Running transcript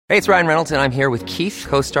Hey, it's Ryan Reynolds, and I'm here with Keith,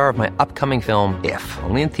 co-star of my upcoming film, If,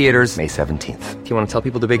 only in theaters May 17th. Do you want to tell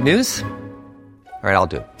people the big news? All right, I'll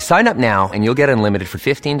do it. Sign up now and you'll get unlimited for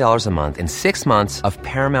 $15 a month and 6 months of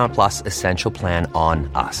Paramount Plus Essential Plan on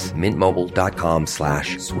us.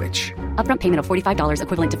 MintMobile.com/switch. Upfront payment of $45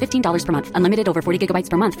 equivalent to $15 per month. Unlimited over 40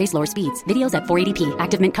 gigabytes per month. Face lower speeds. Videos at 480p.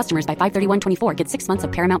 Active Mint customers by 531.24 get 6 months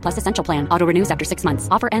of Paramount Plus Essential Plan. Auto renews after 6 months.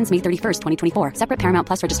 Offer ends May 31st, 2024. Separate Paramount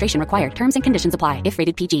Plus registration required. Terms and conditions apply if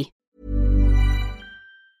rated PG.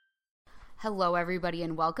 Hello, everybody,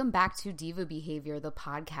 and welcome back to Diva Behavior, the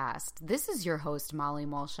podcast. This is your host, Molly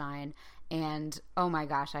Mulshine, and oh my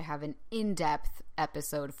gosh, I have an in-depth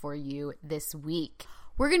episode for you this week.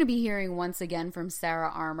 We're going to be hearing once again from Sara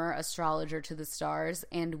Armour, astrologer to the stars,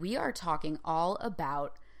 and we are talking all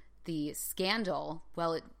about the scandal.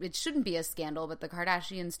 Well, it shouldn't be a scandal, but the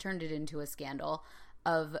Kardashians turned it into a scandal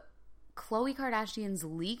of Khloé Kardashian's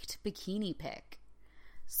leaked bikini pic.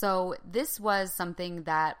 So this was something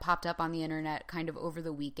that popped up on the internet kind of over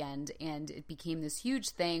the weekend, and it became this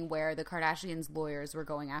huge thing where the Kardashians' lawyers were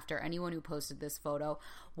going after anyone who posted this photo.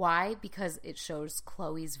 Why? Because it shows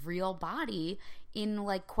Khloé's real body in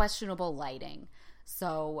like questionable lighting.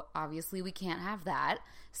 So obviously we can't have that.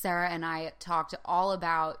 Sarah and I talked all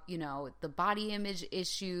about, the body image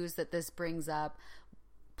issues that this brings up,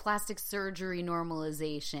 plastic surgery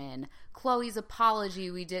normalization, Khloé's apology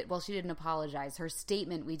she didn't apologize. Her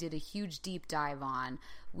statement we did a huge deep dive on.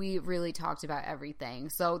 We really talked about everything.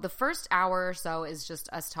 So the first hour or so is just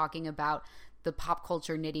us talking about the pop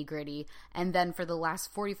culture nitty gritty. And then for the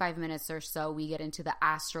last 45 minutes or so, we get into the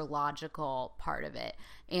astrological part of it.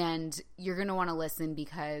 And you're going to want to listen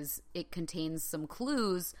because it contains some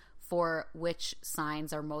clues for which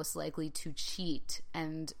signs are most likely to cheat.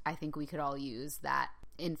 And I think we could all use that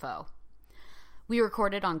info. We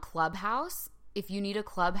recorded on Clubhouse. If you need a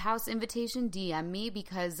Clubhouse invitation, DM me,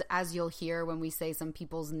 because as you'll hear when we say some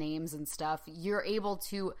people's names and stuff, you're able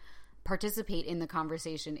to participate in the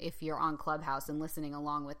conversation if you're on Clubhouse and listening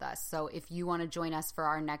along with us. So if you want to join us for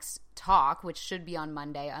our next talk, which should be on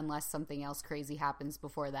Monday unless something else crazy happens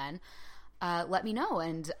before then, let me know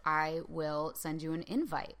and I will send you an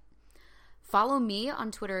invite. Follow me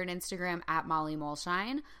on Twitter and Instagram at Molly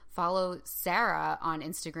Mulshine. Follow Sarah on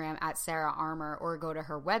Instagram at Sara Armour, or go to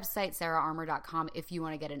her website, saraarmour.com, if you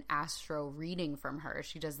want to get an astro reading from her.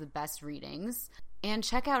 She does the best readings. And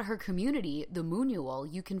check out her community, The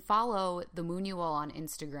Moonual. You can follow The Moonual on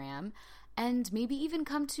Instagram and maybe even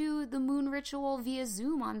come to the Moon Ritual via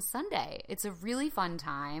Zoom on Sunday. It's a really fun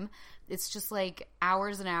time. It's just like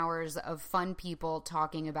hours and hours of fun people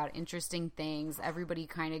talking about interesting things. Everybody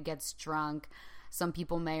kind of gets drunk. Some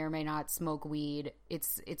people may or may not smoke weed.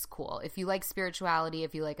 It's cool. If you like spirituality,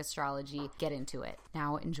 if you like astrology, get into it.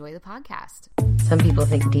 Now enjoy the podcast. Some people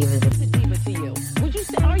think divas are diva to you. Would you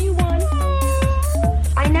say, are you one?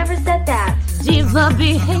 I never said that. Diva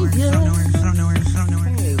behavior.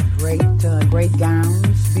 Hey, great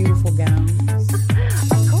gowns, beautiful gowns.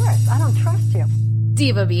 Of course, I don't trust you.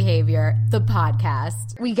 Diva Behavior, the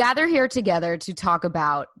podcast. We gather here together to talk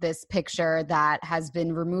about this picture that has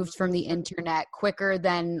been removed from the internet quicker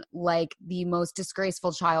than like the most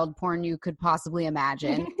disgraceful child porn you could possibly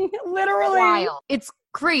imagine. Literally. Wild. It's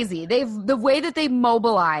crazy. The way that they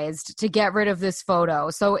mobilized to get rid of this photo.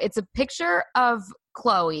 So it's a picture of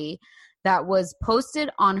Khloé that was posted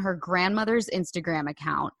on her grandmother's Instagram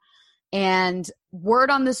account. And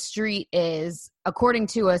word on the street is, according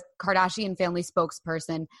to a Kardashian family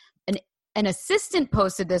spokesperson, an assistant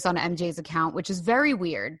posted this on MJ's account, which is very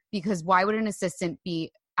weird because why would an assistant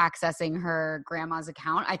be accessing her grandma's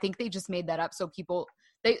account? I think they just made that up so people,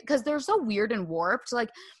 because they're so weird and warped. Like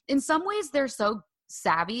in some ways they're so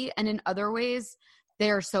savvy and in other ways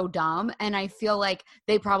they're so dumb. And I feel like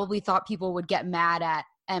they probably thought people would get mad at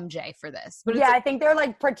MJ for this. But yeah, I think they're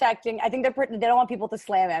like protecting. I think they don't want people to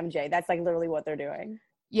slam MJ. That's like literally what they're doing.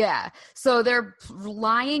 Yeah. So they're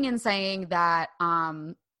lying and saying that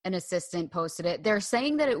an assistant posted it. They're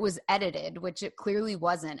saying that it was edited, which it clearly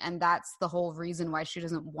wasn't. And that's the whole reason why she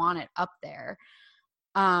doesn't want it up there.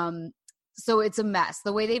 So it's a mess.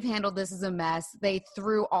 The way they've handled this is a mess. They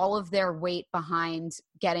threw all of their weight behind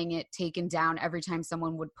getting it taken down every time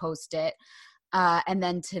someone would post it. And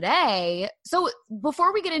then today, so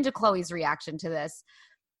before we get into Khloé's reaction to this,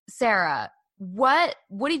 Sarah, what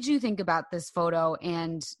did you think about this photo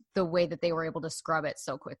and the way that they were able to scrub it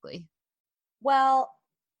so quickly? Well,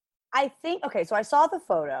 I think, okay, so I saw the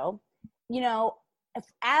photo,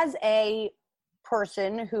 as a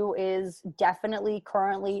person who is definitely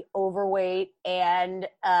currently overweight and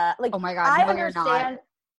oh my God, no, you're not.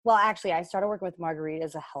 Well, actually, I started working with Marguerite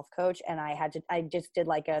as a health coach, and I just did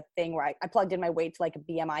like a thing where I plugged in my weight to like a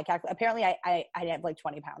BMI calculator. Apparently, I have like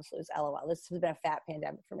 20 pounds to lose. LOL. This has been a fat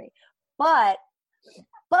pandemic for me, but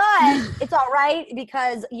it's all right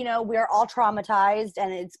because we're all traumatized,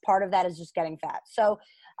 and it's part of that is just getting fat. So,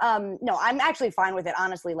 no, I'm actually fine with it.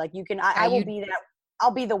 Honestly, like you can, I will be that. I'll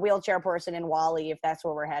be the wheelchair person in Wall-E if that's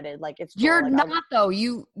where we're headed. Like it's cool. You're like, not though.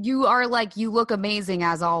 You are like, you look amazing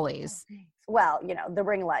as always. Well, the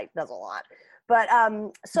ring light does a lot. But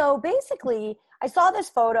so basically, I saw this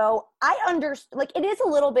photo. I understand, like, it is a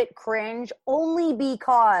little bit cringe only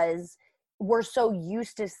because we're so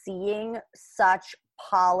used to seeing such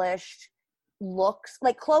polished looks.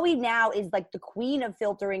 Like, Khloé now is like the queen of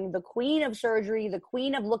filtering, the queen of surgery, the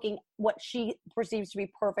queen of looking what she perceives to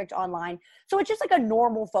be perfect online. So it's just like a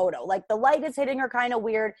normal photo. Like, the light is hitting her kind of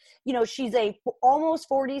weird. She's a almost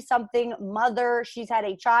 40-something mother. She's had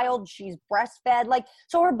a child. She's breastfed. Like,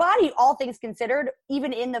 so her body, all things considered,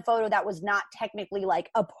 even in the photo that was not technically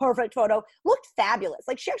like a perfect photo, looked fabulous.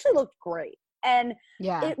 Like, she actually looked great. And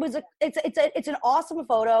yeah, it's an awesome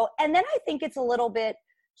photo. And then I think it's a little bit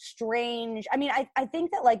strange. I mean, I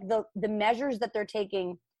think that like the measures that they're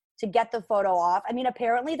taking to get the photo off, I mean,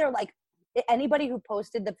 apparently they're like, anyone who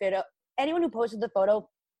posted the photo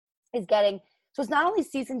is getting, so it's not only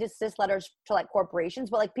cease and desist letters to like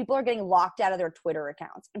corporations, but like people are getting locked out of their Twitter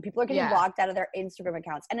accounts and people are getting locked out of their Instagram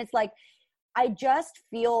accounts. And it's like, I just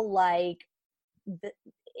feel like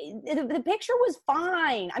the picture was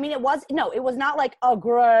fine. I mean, it was not like a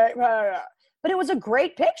great, but it was a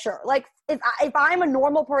great picture. Like, if I'm a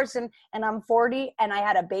normal person and I'm 40 and I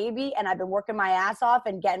had a baby and I've been working my ass off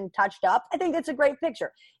and getting touched up, I think it's a great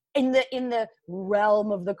picture. In the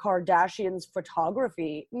realm of the Kardashians'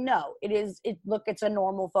 photography, no, it's a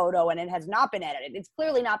normal photo and it has not been edited. It's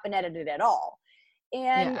clearly not been edited at all.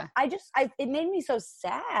 And it made me so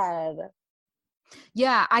sad.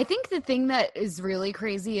 Yeah, I think the thing that is really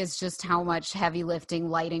crazy is just how much heavy lifting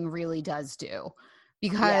lighting really does do,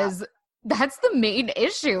 because that's the main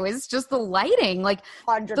issue. Is just the lighting. Like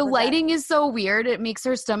 100%. The lighting is so weird. It makes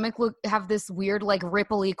her stomach have this weird like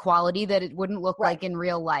rippley quality that it wouldn't look like in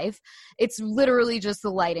real life. It's literally just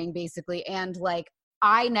the lighting basically. And like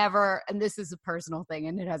and this is a personal thing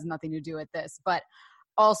and it has nothing to do with this, but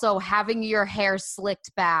also having your hair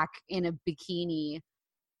slicked back in a bikini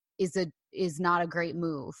is not a great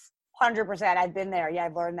move. 100%. I've been there. Yeah,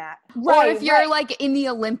 I've learned that. Or if you're like in the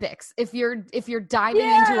Olympics, if you're diving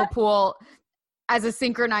into a pool as a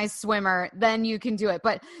synchronized swimmer, then you can do it.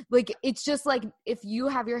 But like, it's just like, if you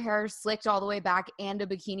have your hair slicked all the way back and a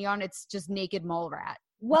bikini on, it's just naked mole rat.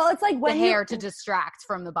 Well, it's like when the hair to distract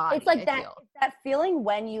from the body. It's like that feeling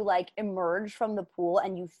when you like emerge from the pool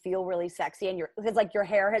and you feel really sexy and because like your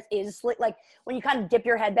hair is slick, like when you kind of dip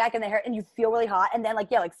your head back in the hair and you feel really hot, and then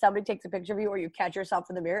like somebody takes a picture of you or you catch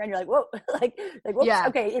yourself in the mirror and you're like, whoa, like whoops,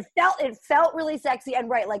 okay, it felt really sexy. And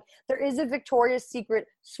like there is a Victoria's Secret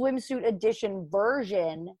swimsuit edition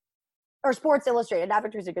version. Or Sports Illustrated, not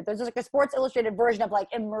Victoria's Secret. There's just like a Sports Illustrated version of like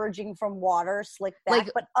emerging from water, slick back,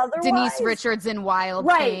 like, but otherwise, Denise Richards in Wild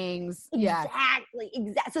Things. Exactly.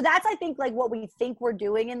 So that's, I think, like what we think we're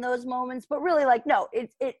doing in those moments, but really, like, no,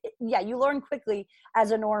 you learn quickly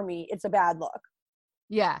as a normie, it's a bad look.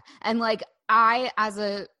 Yeah, and like I, as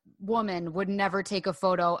a woman, would never take a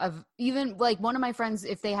photo of even like one of my friends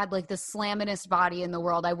if they had like the slamminest body in the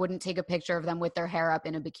world. I wouldn't take a picture of them with their hair up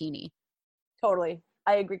in a bikini. Totally.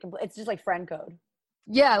 I agree completely. It's just like friend code.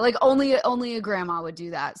 Yeah, like only a grandma would do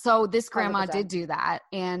that. So this grandma 100%. did do that,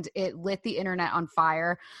 and it lit the internet on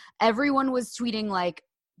fire. Everyone was tweeting like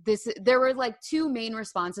this. There were like two main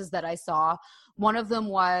responses that I saw. One of them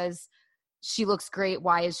was, "She looks great.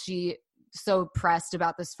 Why is she so pressed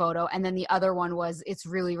about this photo?" And then the other one was, "It's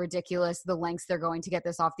really ridiculous the lengths they're going to get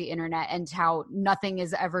this off the internet and how nothing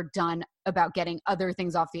is ever done about getting other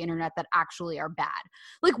things off the internet that actually are bad."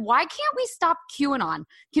 Like, why can't we stop QAnon?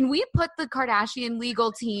 Can we put the Kardashian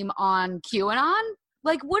legal team on QAnon?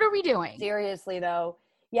 Like, what are we doing? Seriously though.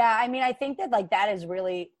 Yeah, I mean, I think that like that is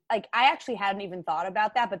really like, I actually hadn't even thought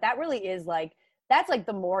about that, but that really is like, that's like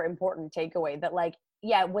the more important takeaway, that like,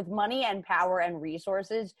 yeah, with money and power and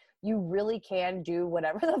resources, you really can do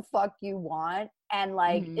whatever the fuck you want. And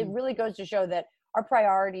like, it really goes to show that our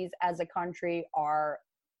priorities as a country are,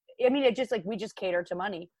 I mean, it just like, we just cater to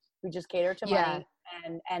money. We just cater to money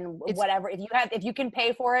and whatever. If you can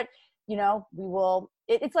pay for it, we will.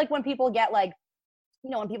 It's like when people get like,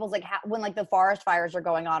 when people's like, when like the forest fires are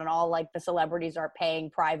going on and all like the celebrities are paying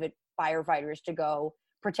private firefighters to go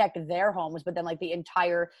protect their homes, but then like the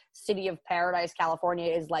entire city of Paradise, California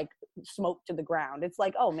is like smoked to the ground. It's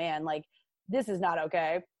like, oh man, like this is not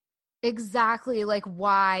okay. Exactly. Like,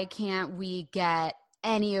 why can't we get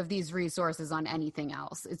any of these resources on anything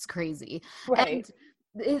else? It's crazy. Right.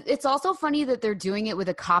 And it's also funny that they're doing it with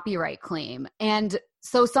a copyright claim. And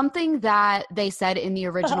so something that they said in the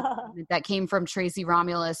original statement that came from Tracy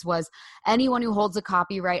Romulus was anyone who holds a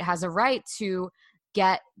copyright has a right to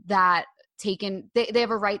get that taken. They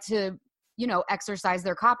have a right to, exercise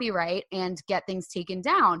their copyright and get things taken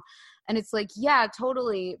down. And it's like, yeah,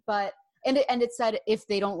 totally. But And it said if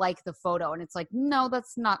they don't like the photo, and it's like, no,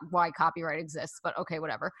 that's not why copyright exists. But okay,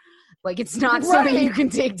 whatever. Like, it's not so that you can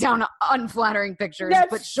take down unflattering pictures.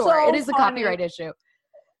 That's but sure, so it is a funny. copyright issue.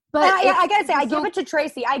 But I gotta say, I give it to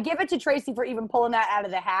Tracy. I give it to Tracy for even pulling that out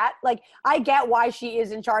of the hat. Like, I get why she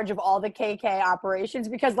is in charge of all the KK operations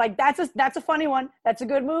because, like, that's a funny one. That's a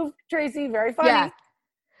good move, Tracy. Very funny. Yeah.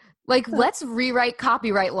 Like, let's rewrite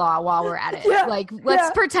copyright law while we're at it. Yeah, like,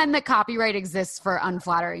 let's pretend that copyright exists for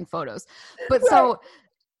unflattering photos. But so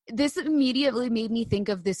this immediately made me think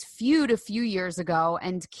of this feud a few years ago.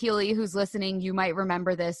 And Keely, who's listening, you might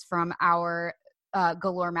remember this from our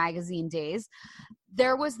Galore magazine days.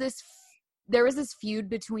 There was this feud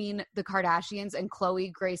between the Kardashians and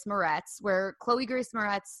Khloé Grace Moretz, where Khloé Grace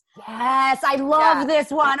Moretz. Yes, I love this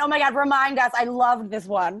one. Oh my God, remind us. I loved this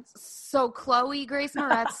one. So Khloé Grace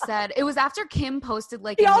Moretz said it was after Kim posted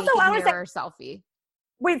like a also, naked mirror selfie.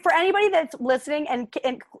 Wait, for anybody that's listening, and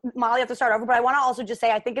Molly, you have to start over, but I want to also just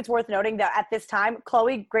say I think it's worth noting that at this time,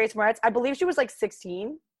 Khloé Grace Moretz, I believe she was like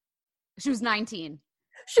 16. She was 19.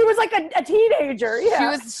 She was like a teenager.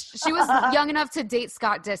 Yeah. She was young enough to date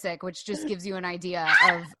Scott Disick, which just gives you an idea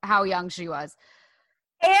of how young she was.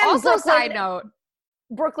 And also, Brooklyn, side note,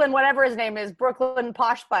 Brooklyn, whatever his name is, Brooklyn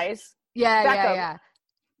Posh Spice. Yeah.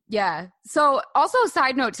 So also,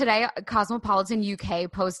 side note, today Cosmopolitan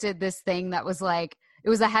UK posted this thing that was like, it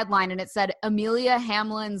was a headline and it said, Amelia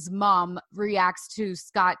Hamlin's mom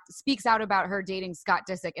speaks out about her dating Scott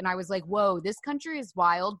Disick. And I was like, whoa, this country is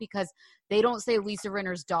wild because they don't say Lisa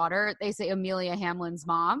Rinna's daughter. They say Amelia Hamlin's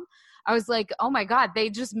mom. I was like, oh my God, they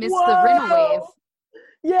just missed the Rinna wave.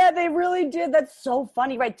 Yeah, they really did. That's so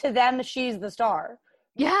funny, right? To them, she's the star.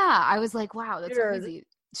 Yeah. I was like, wow, that's crazy.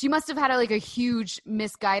 She must have had a huge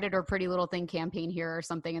misguided or Pretty Little Thing campaign here or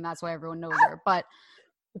something. And that's why everyone knows her. But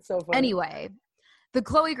it's so funny. Anyway, the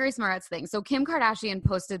Khloé Grace Moretz thing. So Kim Kardashian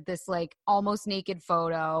posted this almost naked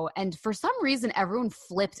photo, and for some reason everyone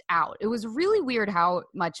flipped out. It was really weird how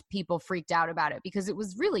much people freaked out about it because it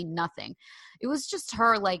was really nothing. It was just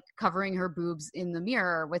her covering her boobs in the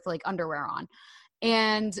mirror with underwear on.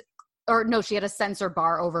 Or no, she had a sensor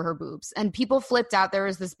bar over her boobs, and people flipped out. There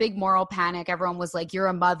was this big moral panic. Everyone was like, you're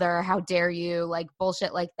a mother. How dare you?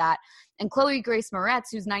 Bullshit like that. And Khloé Grace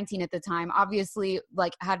Moretz, who's 19 at the time, obviously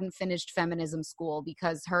hadn't finished feminism school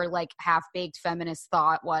because her half-baked feminist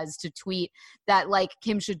thought was to tweet that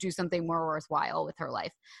Kim should do something more worthwhile with her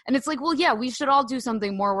life. And it's well, yeah, we should all do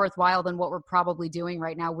something more worthwhile than what we're probably doing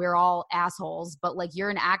right now. We're all assholes, but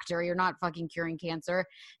you're an actor. You're not fucking curing cancer.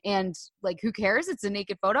 And who cares? It's a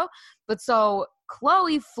naked photo. But so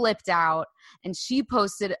Khloé flipped out and she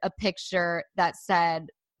posted a picture that said,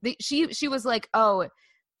 she was like, oh,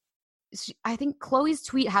 I think Khloé's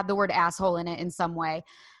tweet had the word asshole in it in some way.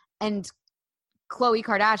 And Khloé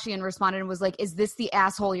Kardashian responded and was like, is this the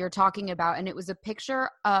asshole you're talking about? And it was a picture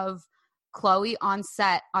of Khloé on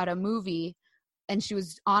set at a movie, and she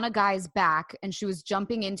was on a guy's back and she was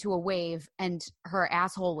jumping into a wave and her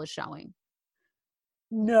asshole was showing.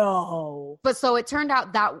 No. But so it turned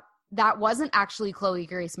out that wasn't actually Khloé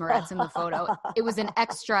Grace Moretz in the photo. It was an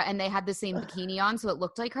extra, and they had the same bikini on, so it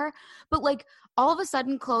looked like her. But all of a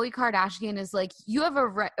sudden, Khloé Kardashian is you have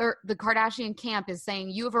or the Kardashian camp is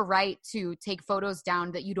saying you have a right to take photos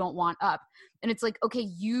down that you don't want up. And it's okay,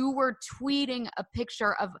 you were tweeting a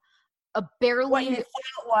picture of a what you thought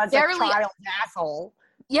was a child's asshole.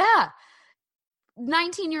 Yeah.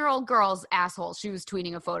 19-year-old girl's asshole she was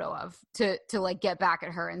tweeting a photo of to get back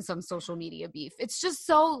at her in some social media beef. It's just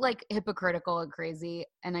so hypocritical and crazy.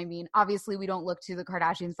 And I mean, obviously we don't look to the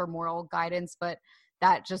Kardashians for moral guidance, but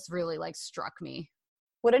that just really struck me.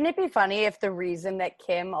 Wouldn't it be funny if the reason that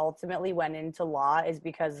Kim ultimately went into law is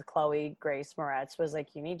because Khloé Grace Moretz was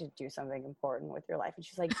you need to do something important with your life? And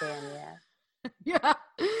she's like, damn, yeah. Yeah.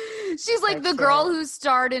 She's the girl who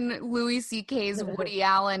starred in Louis C.K.'s Woody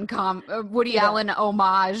Allen Allen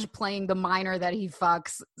homage, playing the minor that he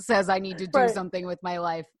fucks, says I need to do something with my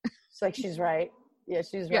life. It's she's right. Yeah,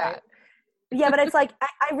 she's right. Yeah, but it's I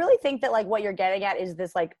really think that what you're getting at is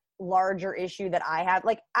this larger issue that I have.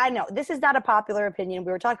 I know this is not a popular opinion.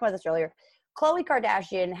 We were talking about this earlier, Khloé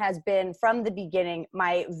Kardashian has been from the beginning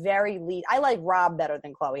my very least. I like Rob better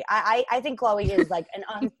than Khloé. I think Khloé is like an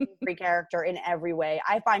unsavory character in every way.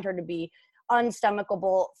 I find her to be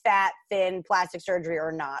unstomachable, fat, thin, plastic surgery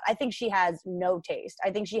or not. I think she has no taste.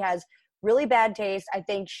 I think she has really bad taste. I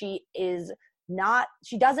think she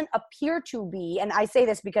doesn't appear to be, and I say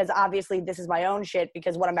this because obviously this is my own shit,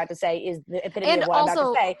 because what I'm about to say is the epitome of what I'm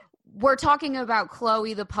about to say. We're talking about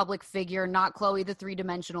Khloé, the public figure, not Khloé, the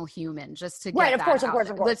three-dimensional human, just to get right, of that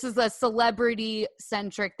course. This is a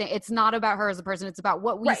celebrity-centric thing. It's not about her as a person. It's about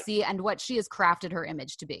what we see and what she has crafted her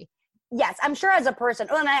image to be. Yes, I'm sure as a person,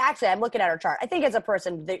 and I'm looking at her chart. I think as a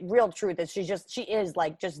person, the real truth is she is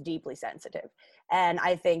like just deeply sensitive. And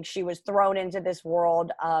I think she was thrown into this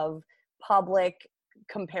world of public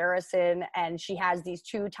comparison, and she has these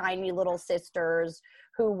two tiny little sisters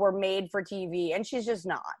who were made for TV, and she's just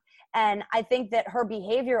not. And I think that her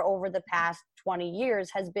behavior over the past 20 years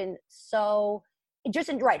has been so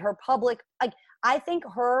her public, like, I think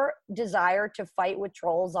her desire to fight with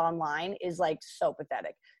trolls online is like so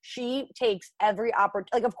pathetic. She takes every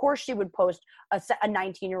opportunity. Like, of course she would post a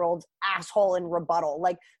 19-year-old's asshole in rebuttal.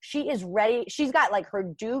 Like, she is ready. She's got like her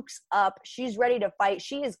dukes up. She's ready to fight.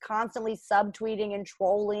 She is constantly subtweeting and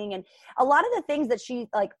trolling. And a lot of the things that she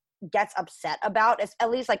like gets upset about, at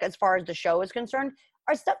least like as far as the show is concerned,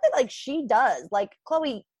 are stuff that like she does. Like,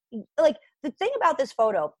 Khloé, like, the thing about this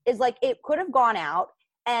photo is like it could have gone out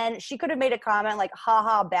and she could have made a comment like,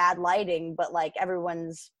 haha, bad lighting, but like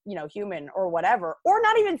everyone's, human or whatever, or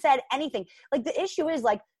not even said anything. Like, the issue is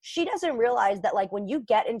like she doesn't realize that like when you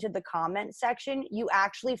get into the comment section, you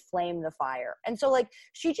actually flame the fire. And so like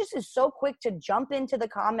she just is so quick to jump into the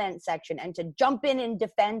comment section and to jump in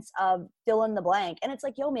defense of fill in the blank. And it's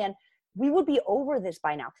like, yo, man, we would be over this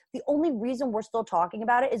by now. The only reason we're still talking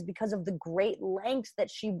about it is because of the great lengths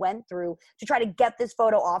that she went through to try to get this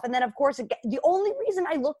photo off. And then, of course, the only reason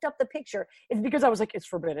I looked up the picture is because I was like, it's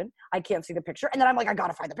forbidden. I can't see the picture. And then I'm like, I got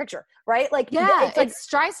to find the picture, right? Like, yeah, it's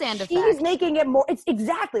Streisand effect. She's making it more, it's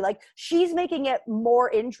exactly like she's making it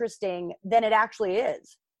more interesting than it actually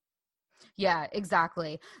is. Yeah,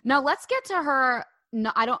 exactly. Now let's get to her.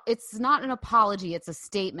 No, it's not an apology. It's a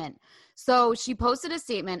statement. So she posted a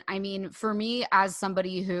statement. I mean, for me, as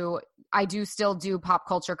somebody who I still do pop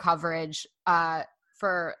culture coverage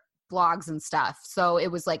for blogs and stuff. So it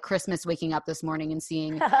was like Christmas waking up this morning and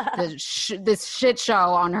seeing this shit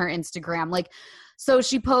show on her Instagram. Like, so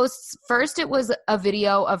she posts, first it was a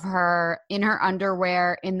video of her in her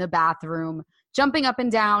underwear in the bathroom, jumping up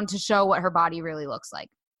and down to show what her body really looks like.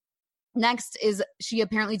 Next is she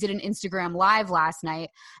apparently did an Instagram live last night,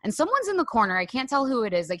 and someone's in the corner. I can't tell who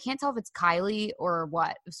it is. I can't tell if it's Kylie or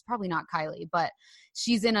what. It's probably not Kylie, but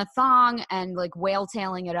she's in a thong and like whale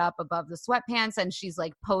tailing it up above the sweatpants, and she's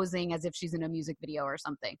like posing as if she's in a music video or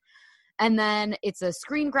something. And then it's a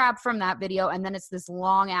screen grab from that video, and then it's this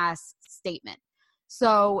long ass statement.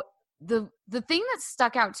 So the thing that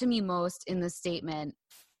stuck out to me most in the statement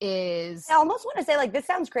is, I almost want to say, like, this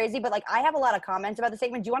sounds crazy, but like I have a lot of comments about the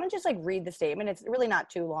statement. Do you want to just like read the statement? It's really not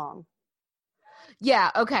too long. Yeah.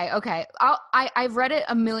 Okay. I've read it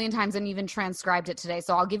a million times and even transcribed it today.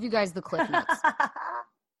 So I'll give you guys the cliff notes.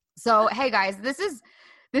 So, hey guys, this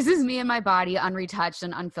is me and my body, unretouched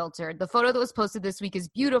and unfiltered. The photo that was posted this week is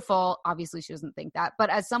beautiful. Obviously, she doesn't think that. But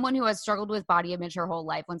as someone who has struggled with body image her whole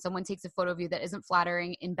life, when someone takes a photo of you that isn't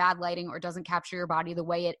flattering, in bad lighting, or doesn't capture your body the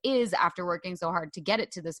way it is after working so hard to get it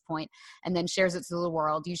to this point, and then shares it to the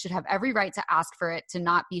world, you should have every right to ask for it to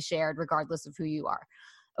not be shared regardless of who you are.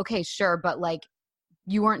 Okay, sure. But like,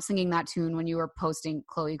 you weren't singing that tune when you were posting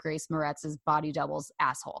Chloe Grace Moretz's body double's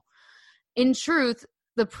asshole. In truth,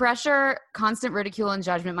 the pressure, constant ridicule and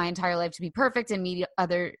judgment my entire life to be perfect and meet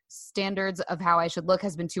other standards of how I should look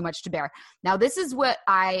has been too much to bear. Now, this is what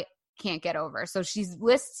I can't get over. So she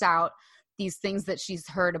lists out these things that she's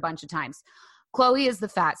heard a bunch of times. Chloe is the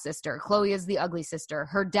fat sister. Chloe is the ugly sister.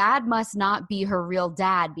 Her dad must not be her real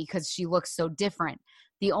dad because she looks so different.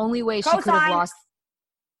 The only way she could have lost.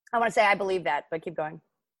 I want to say I believe that, but keep going.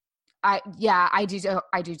 I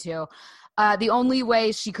do too. The only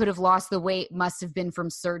way she could have lost the weight must have been from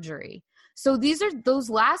surgery. So those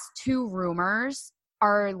last two rumors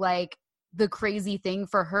are like the crazy thing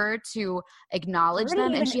for her to acknowledge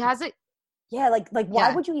them. And she has it. Yeah. Like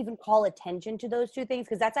why would you even call attention to those two things?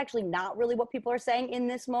 Because that's actually not really what people are saying in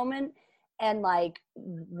this moment. And like,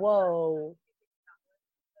 whoa.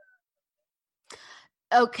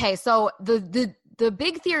 Okay. So the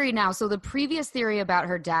big theory now, so the previous theory about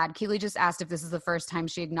her dad, Keely just asked if this is the first time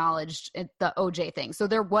she acknowledged the OJ thing. So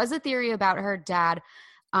there was a theory about her dad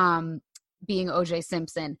being OJ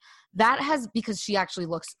Simpson. That has, because she actually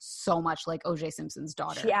looks so much like OJ Simpson's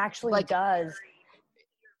daughter. She actually does.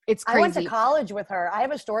 It's crazy. I went to college with her. I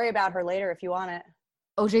have a story about her later if you want it.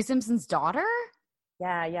 OJ Simpson's daughter?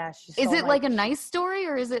 Yeah. Is it like a nice story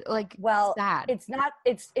or is it like sad? It's not.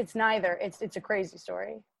 It's neither. It's a crazy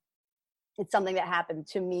story. It's something that happened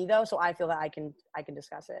to me though, so I feel that I can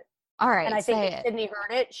discuss it. All right, and I think if it. Sydney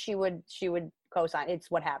heard it, she would co-sign. It's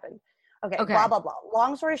what happened. Okay, blah blah blah.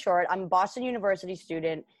 Long story short, I'm a Boston University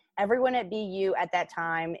student. Everyone at BU at that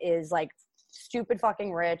time is like stupid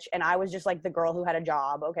fucking rich, and I was just like the girl who had a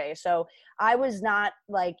job. Okay, so I was not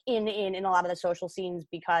like in a lot of the social scenes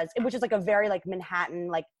because which is like a very like Manhattan,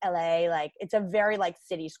 like LA, like it's a very like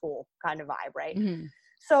city school kind of vibe, right? Mm-hmm.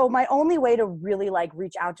 So my only way to really like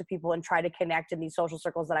reach out to people and try to connect in these social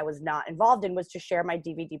circles that I was not involved in was to share my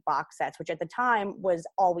DVD box sets, which at the time was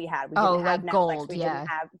all we had. We didn't have Netflix, gold, we didn't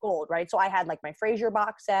have gold, right? So I had like my Frasier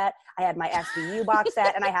box set, I had my SVU box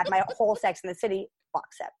set, and I had my whole Sex and the City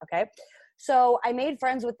box set, okay? So I made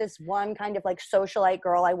friends with this one kind of like socialite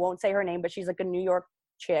girl. I won't say her name, but she's like a New York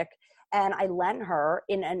chick. And I lent her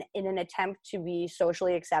in an attempt to be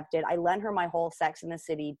socially accepted. I lent her my whole Sex and the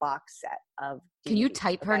City box set of DVDs. Can you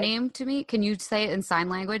type her name to me? Can you say it in sign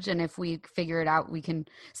language? And if we figure it out, we can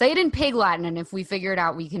say it in Pig Latin. And if we figure it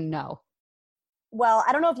out, we can know. Well,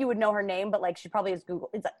 I don't know if you would know her name, but like she probably is Google.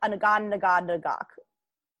 It's Anagad Nagad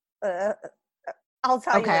Nagak. I'll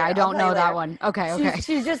tell you. Okay, I don't know that one. Okay.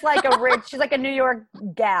 She's just like she's like a New York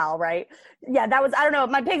gal, right? Yeah, that was, I don't know.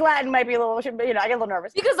 My Pig Latin might be a little, but I get a little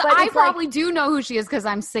nervous. Because I probably do know who she is because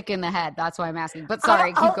I'm sick in the head. That's why I'm asking. But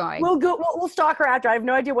sorry, keep going. We'll stalk her after. I have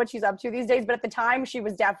no idea what she's up to these days, but at the time she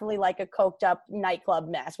was definitely like a coked up nightclub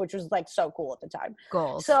mess, which was like so cool at the time.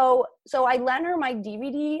 Goals. So I lent her my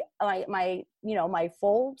DVD, my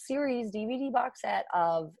full series DVD box set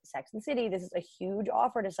of Sex and the City. This is a huge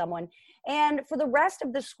offer to someone. And for the rest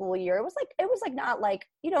of the school year, it was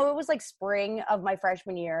like spring of my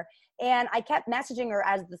freshman year. And I kept messaging her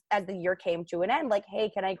as the year came to an end, like, hey,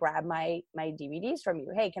 can I grab my DVDs from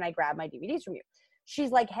you? Hey, can I grab my DVDs from you? She's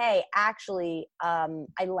like, hey, actually,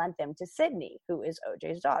 I lent them to Sydney, who is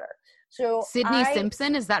OJ's daughter. So Sydney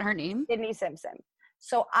Simpson, is that her name? Sydney Simpson.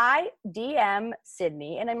 So I DM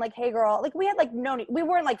Sydney and I'm like, hey girl, like we had like we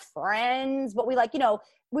weren't like friends, but we like,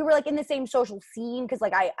 we were like in the same social scene because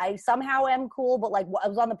like I somehow am cool, but like I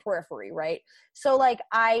was on the periphery, right? So like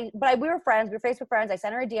we were friends, we were Facebook friends. I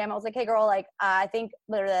sent her a DM. I was like, hey girl, like I think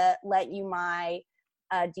let you my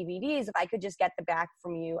DVDs. If I could just get the back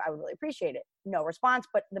from you, I would really appreciate it. No response,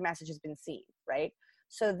 but the message has been seen, right?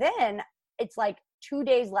 So then it's like 2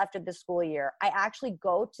 days left of the school year. I actually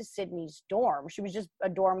go to Sydney's dorm. She was just a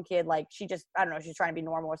dorm kid. Like she just, I don't know, she's trying to be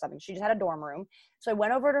normal or something. She just had a dorm room. So I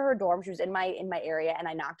went over to her dorm. She was in my area and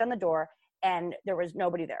I knocked on the door and there was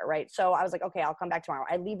nobody there. Right. So I was like, okay, I'll come back tomorrow.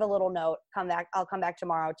 I leave a little note, I'll come back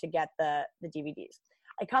tomorrow to get the DVDs.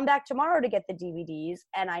 I come back tomorrow to get the DVDs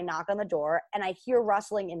and I knock on the door and I hear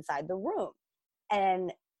rustling inside the room.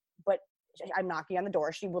 But I'm knocking on the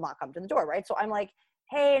door. She will not come to the door. Right. So I'm like,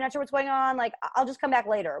 hey, not sure what's going on. Like, I'll just come back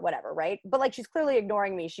later, whatever, right? But like, she's clearly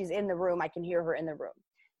ignoring me. She's in the room. I can hear her in the room.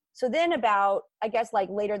 So then about, I guess like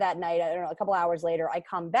later that night, I don't know, a couple hours later, I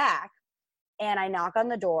come back and I knock on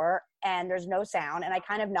the door and there's no sound. And I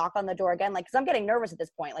kind of knock on the door again, like, cause I'm getting nervous at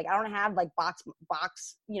this point. Like, I don't have like box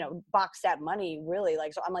set money really.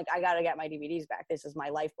 Like, so I'm like, I got to get my DVDs back. This is my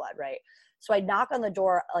lifeblood, right? So I knock on the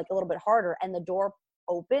door like a little bit harder and the door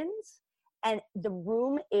opens and the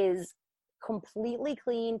room is completely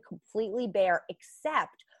clean, completely bare,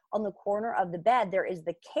 except on the corner of the bed, there is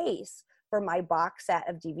the case for my box set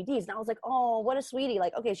of DVDs. And I was like, oh, what a sweetie.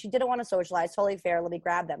 Like, okay, she didn't want to socialize. Totally fair. Let me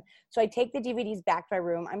grab them. So I take the DVDs back to my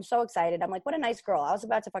room. I'm so excited. I'm like, what a nice girl. I was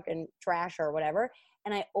about to fucking trash her or whatever.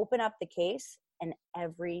 And I open up the case and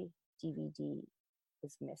every DVD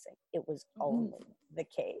is missing. It was only the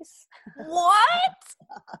case. What?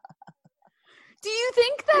 Do you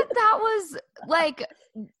think that was like,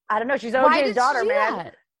 I don't know. She's OJ's daughter,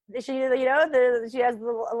 man. She, she has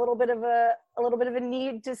a little bit of a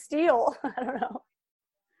need to steal. I don't know.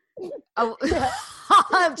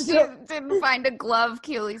 Oh, she didn't find a glove.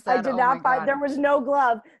 Keely said, I did not find. There was no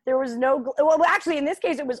glove. Well, actually, in this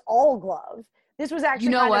case, it was all glove. This was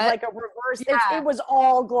actually kind of like a reverse. Yeah. It was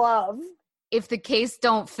all glove. If the case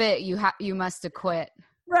don't fit, you must have quit.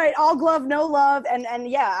 Right, all glove, no love, and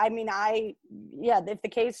yeah, I mean, if the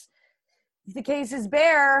case is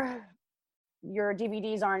bare, your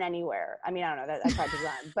DVDs aren't anywhere. I mean, I don't know, that I tried to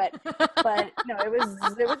rhyme, but no, it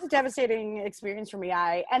was a devastating experience for me.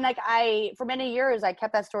 For many years, I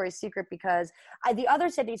kept that story secret because the other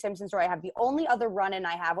Sydney Simpson story I have, the only other run-in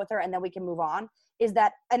I have with her, and then we can move on, is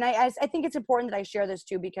that, and I think it's important that I share this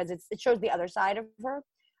too, because it shows the other side of her.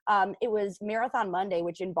 It was Marathon Monday,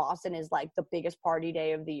 which in Boston is like the biggest party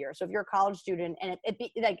day of the year. So if you're a college student, and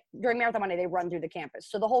like during Marathon Monday, they run through the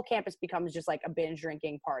campus. So the whole campus becomes just like a binge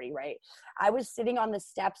drinking party, right? I was sitting on the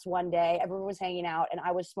steps one day, everyone was hanging out, and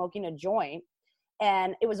I was smoking a joint,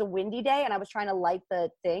 and it was a windy day, and I was trying to light the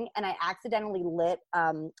thing, and I accidentally lit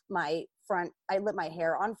my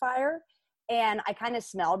hair on fire. And I kind of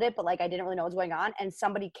smelled it, but like I didn't really know what was going on. And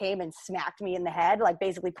somebody came and smacked me in the head, like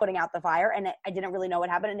basically putting out the fire. And I didn't really know what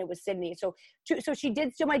happened. And it was Sydney. So she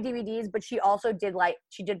did steal my DVDs, but she also did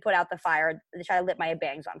put out the fire. She lit my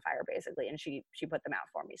bangs on fire basically. And she put them out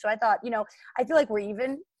for me. So I thought, I feel like we're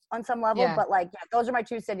even on some level, but like, yeah, those are my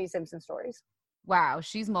two Sydney Simpson stories. Wow.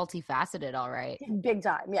 She's multifaceted. All right. Big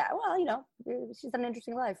time. Yeah. Well, she's had an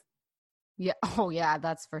interesting life. Yeah. Oh yeah,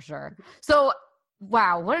 that's for sure. So,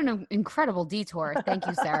 wow, what an incredible detour. Thank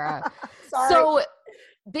you, Sarah. So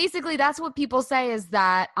basically that's what people say, is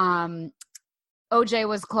that OJ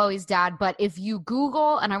was Khloé's dad. But if you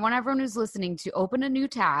Google, and I want everyone who's listening to open a new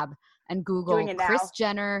tab and Google Kris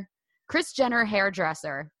Jenner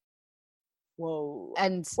hairdresser. Whoa.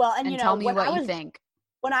 And tell me what you think.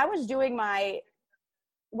 When I was doing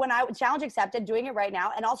challenge accepted, doing it right now.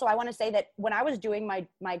 And also I want to say that when I was doing my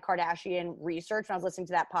Kardashian research, when I was listening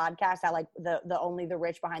to that podcast, I like the Only the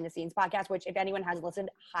Rich behind the scenes podcast, which if anyone hasn't listened,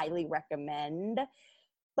 highly recommend.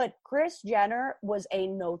 But Kris Jenner was a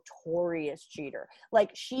notorious cheater.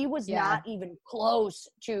 Like she was not even close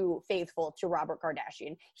to faithful to Robert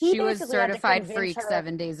Kardashian. She was certified freak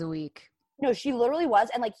 7 days a week. No, she literally was.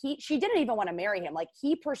 And like she didn't even want to marry him. Like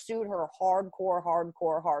he pursued her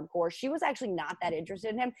hardcore. She was actually not that interested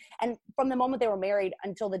in him. And from the moment they were married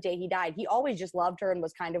until the day he died, he always just loved her and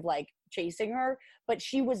was kind of like chasing her. But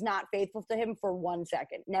she was not faithful to him for 1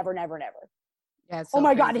 second. Never. Yeah, oh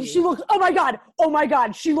my God. Oh my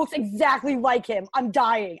God. She looks exactly like him. I'm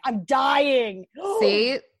dying.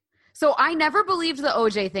 See? So I never believed the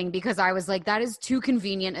OJ thing because I was like, that is too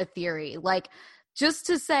convenient a theory. Like, just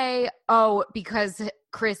to say, because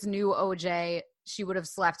Kris knew OJ, she would have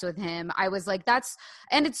slept with him. I was like,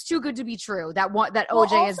 and it's too good to be true. That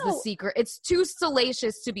OJ is the secret. It's too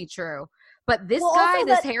salacious to be true. But this guy,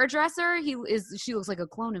 this hairdresser, she looks like a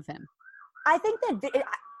clone of him. I think that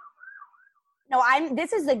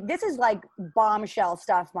this is like bombshell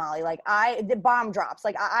stuff, Molly. Like the bomb drops.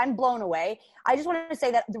 Like I'm blown away. I just wanted to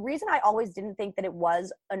say that the reason I always didn't think that it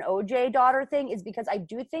was an OJ daughter thing is because I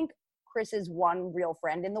do think Kris's one real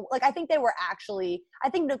friend I think I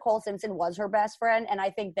think Nicole Simpson was her best friend, and I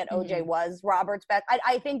think that OJ was Robert's best.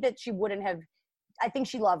 I think that I think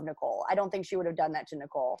she loved Nicole. I don't think she would have done that to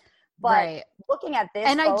Nicole. But looking at this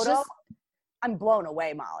photo, I'm blown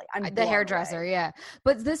away, Molly. The hairdresser, yeah.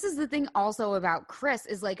 But this is the thing also about Kris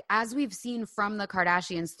is like, as we've seen from the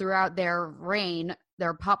Kardashians throughout their reign,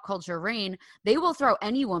 their pop culture reign, they will throw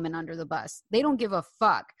any woman under the bus. They don't give a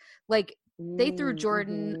fuck. Like, they threw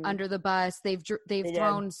Jordan under the bus. They've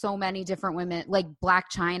thrown so many different women, like Black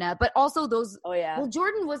China, but also those. Oh yeah. Well,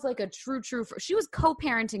 Jordan was like a true. She was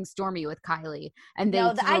co-parenting Stormi with Kylie, and they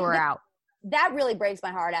threw her out. That really breaks my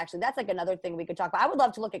heart. Actually, that's like another thing we could talk about. I would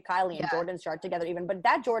love to look at Kylie and Jordan's chart together, even. But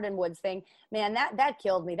that Jordan Woods thing, man, that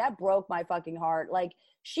killed me. That broke my fucking heart. Like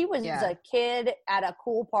she was a kid at a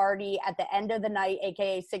cool party at the end of the night,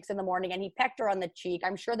 aka 6 a.m, and he pecked her on the cheek.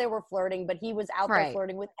 I'm sure they were flirting, but he was out there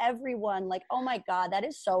flirting with everyone. Like, oh my God, that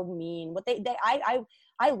is so mean. What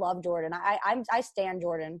I love Jordan. I stan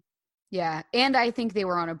Jordan. Yeah, and I think they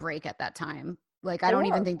were on a break at that time. Like, I don't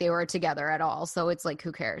even think they were together at all. So it's like,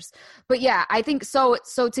 who cares? But yeah, I think so.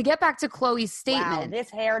 So to get back to Khloé's statement. Wow, this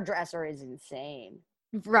hairdresser is insane.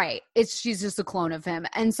 Right. She's just a clone of him.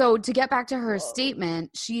 And so to get back to her statement,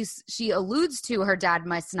 she alludes to her dad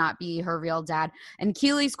must not be her real dad. And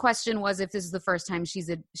Keely's question was if this is the first time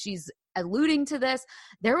she's alluding to this.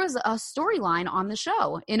 There was a storyline on the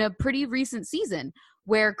show in a pretty recent season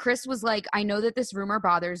where Kris was like, I know that this rumor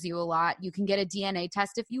bothers you a lot. You can get a DNA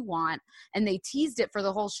test if you want. And they teased it for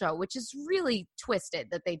the whole show, which is really twisted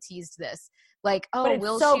that they teased this. Like,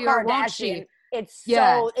 will she or won't she? It's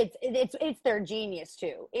their genius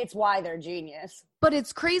too. It's why they're genius. But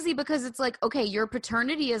it's crazy because it's like, okay, your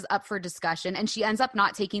paternity is up for discussion. And she ends up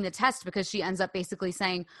not taking the test because she ends up basically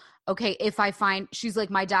saying, okay, she's like,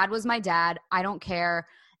 my dad was my dad. I don't care.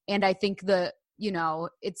 And I think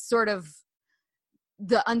it's sort of,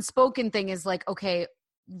 the unspoken thing is like, okay,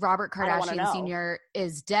 Robert Kardashian Sr.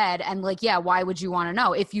 is dead. And like, yeah, why would you want to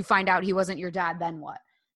know? If you find out he wasn't your dad, then what?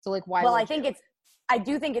 So like, why? Well, I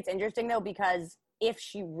do think it's interesting though, because if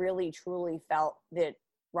she really truly felt that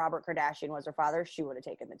Robert Kardashian was her father, she would have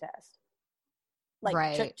taken the test. Like,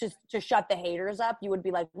 right. to shut the haters up, you would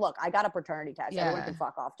be like, look, I got a paternity test. Yeah. Everyone can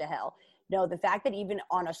fuck off to hell. No, the fact that even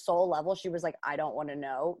on a soul level, she was like, I don't want to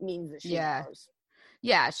know, means that she knows.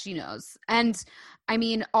 Yeah, she knows. And I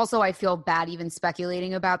mean, also I feel bad even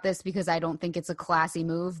speculating about this because I don't think it's a classy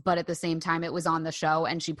move, but at the same time it was on the show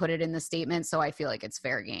and she put it in the statement, so I feel like it's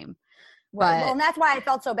fair game. Right. Well, and that's why I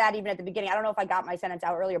felt so bad even at the beginning. I don't know if I got my sentence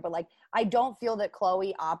out earlier, but like, I don't feel that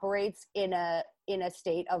Khloé operates in a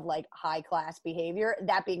state of like high class behavior.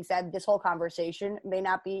 That being said, this whole conversation may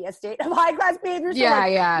not be a state of high class behavior. So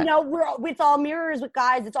yeah. You know, it's all mirrors with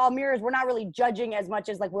guys. It's all mirrors. We're not really judging as much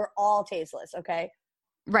as like we're all tasteless. Okay.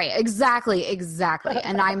 Right. Exactly.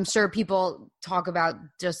 And I'm sure people talk about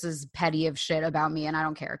just as petty of shit about me and I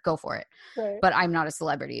don't care. Go for it. Right. But I'm not a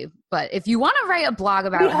celebrity. But if you want to write a blog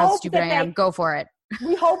about how stupid I am, go for it.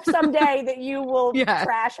 We hope someday that you will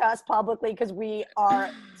trash us publicly because we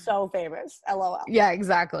are so famous. LOL. Yeah,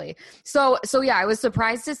 exactly. So yeah, I was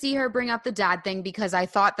surprised to see her bring up the dad thing because I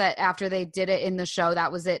thought that after they did it in the show,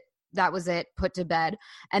 that was it put to bed.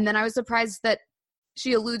 And then I was surprised that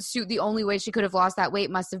she alludes to the only way she could have lost that weight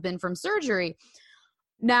must have been from surgery.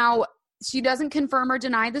 Now, she doesn't confirm or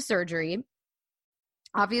deny the surgery.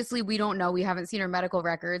 Obviously, we don't know. We haven't seen her medical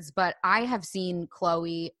records, but I have seen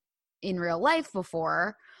Khloé in real life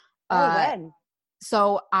before. When?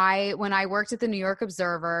 So when I worked at the New York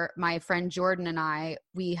Observer, my friend Jordan and I,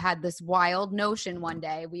 we had this wild notion one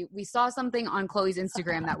day. We saw something on Khloé's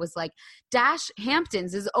Instagram that was like, Dash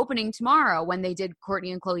Hamptons is opening tomorrow when they did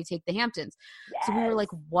Kourtney and Khloé Take the Hamptons. Yes. So we were like,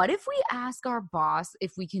 what if we ask our boss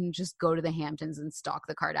if we can just go to the Hamptons and stalk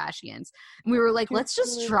the Kardashians? And we were like, let's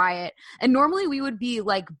just try it. And normally we would be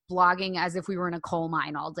like blogging as if we were in a coal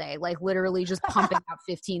mine all day, like literally just pumping out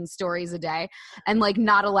 15 stories a day and like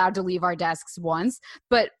not allowed to leave our desks once.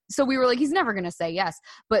 But so we were like, he's never going to say yes.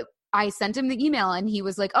 But I sent him the email and he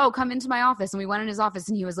was like, oh, come into my office. And we went in his office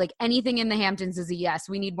and he was like, anything in the Hamptons is a yes.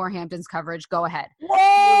 We need more Hamptons coverage. Go ahead.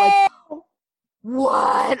 Whoa! We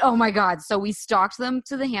what? Oh my God. So we stalked them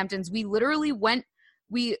to the Hamptons. We literally went,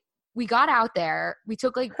 we got out there. We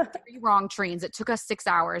took like 3 wrong trains. It took us 6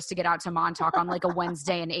 hours to get out to Montauk on like a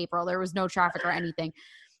Wednesday in April. There was no traffic or anything.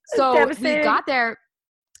 So we got there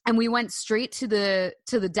and we went straight to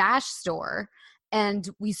the Dash store. And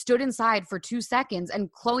we stood inside for 2 seconds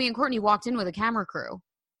and Khloé and Kourtney walked in with a camera crew.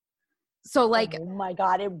 So like, oh my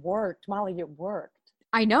God, it worked. Molly, it worked.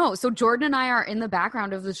 I know. So Jordan and I are in the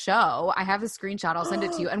background of the show. I have a screenshot. I'll send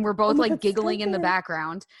it to you. And we're both like giggling in the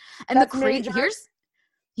background. And here's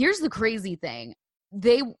the crazy thing.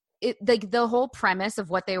 Like the whole premise of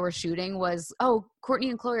what they were shooting was, oh, Kourtney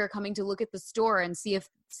and Khloé are coming to look at the store and see if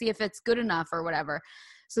it's good enough or whatever.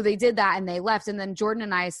 So they did that and they left. And then Jordan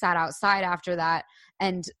and I sat outside after that.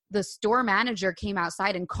 And the store manager came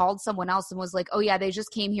outside and called someone else and was like, oh yeah, they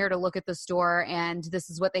just came here to look at the store and this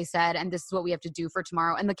is what they said. And this is what we have to do for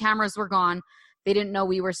tomorrow. And the cameras were gone. They didn't know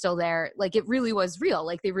we were still there. Like it really was real.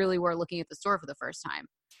 Like they really were looking at the store for the first time.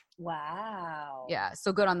 Wow. Yeah.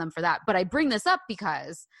 So good on them for that. But I bring this up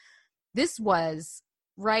because this was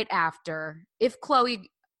right after, if Khloé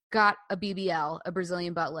got a BBL, a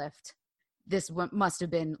Brazilian butt lift, this must have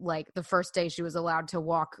been like the first day she was allowed to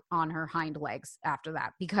walk on her hind legs after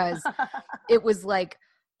that, because it was like,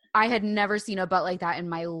 I had never seen a butt like that in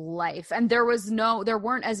my life. And there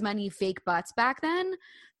weren't as many fake butts back then.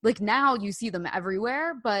 Like now you see them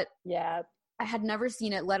everywhere, but yeah, I had never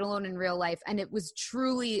seen it, let alone in real life. And it was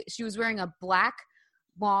truly, she was wearing a black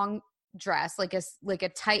long dress, like a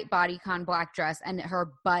tight bodycon black dress, and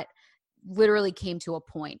her butt literally came to a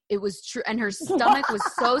point. It was true. And her stomach was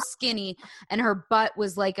so skinny and her butt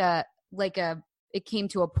was it came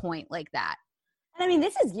to a point like that. And I mean,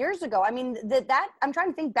 this is years ago. I mean, that I'm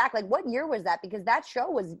trying to think back, like what year was that? Because that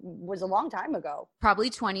show was a long time ago.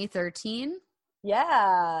 Probably 2013.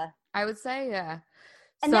 Yeah. I would say, yeah.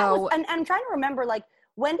 And that was, and I'm trying to remember, like,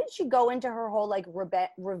 when did she go into her whole like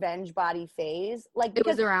revenge body phase? Like, it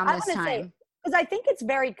was around this time. Because I think it's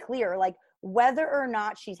very clear, like, whether or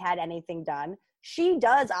not she's had anything done, she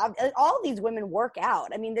does. All these women work out.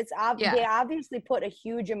 I mean, they obviously put a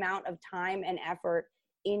huge amount of time and effort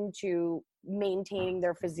into maintaining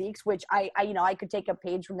their physiques, which I could take a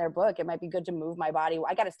page from their book. It might be good to move my body.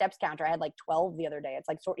 I got a steps counter. I had like 12 the other day. It's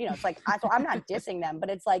like, so I'm not dissing them, but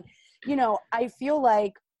it's like, I feel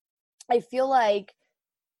like,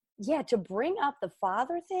 yeah, to bring up the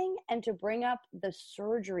father thing and to bring up the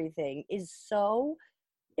surgery thing is so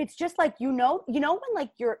it's just like, when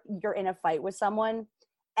like you're in a fight with someone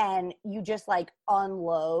and you just like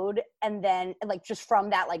unload and then like just from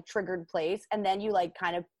that like triggered place, and then you like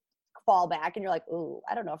kind of fall back and you're like, ooh,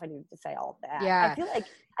 I don't know if I need to say all of that. Yeah.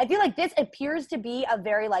 I feel like this appears to be a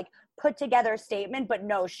very like put together statement, but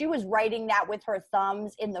no, she was writing that with her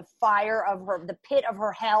thumbs in the fire of the pit of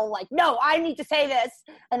her hell. Like, no, I need to say this.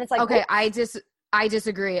 And it's like, okay, I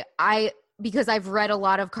disagree. Because I've read a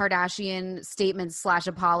lot of Kardashian statements /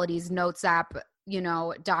 apologies, notes app,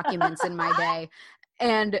 documents in my day.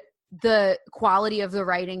 And the quality of the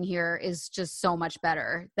writing here is just so much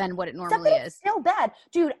better than what it normally is. It's still bad.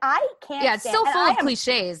 Dude, I can't. Yeah, it's still full of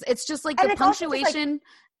cliches. It's just like the punctuation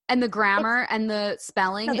and the grammar and the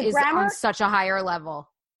spelling is on such a higher level.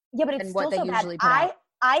 Yeah, but it's still so bad.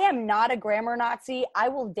 I am not a grammar Nazi. I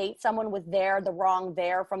will date someone with the wrong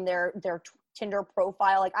there from their Tinder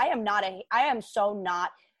profile. Like I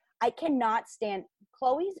cannot stand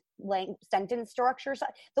Khloé's sentence structure.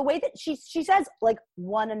 The way that she says like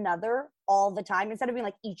one another all the time instead of being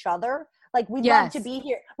like each other. Like we love to be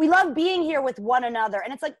here. We love being here with one another.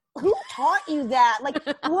 And it's like, who taught you that? Like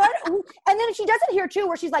what? And then she does it here too,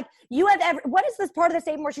 where she's like, what is this part of the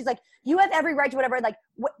statement where she's like, you have every right to whatever. Like,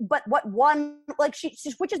 but what one, like she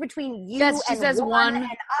switches between you and she says one and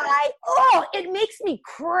I. Oh, it makes me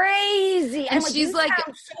crazy. And she's like,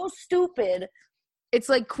 so stupid. It's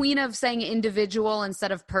like queen of saying individual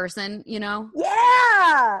instead of person,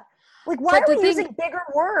 Yeah. Like, why are we using bigger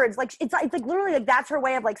words? Like, it's like literally like that's her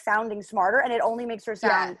way of like sounding smarter, and it only makes her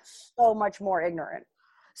sound so much more ignorant.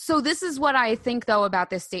 So this is what I think, though, about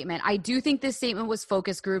this statement. I do think this statement was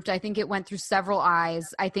focus grouped. I think it went through several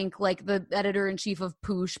eyes. I think like the editor-in-chief of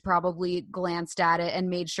Poosh probably glanced at it and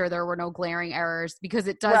made sure there were no glaring errors, because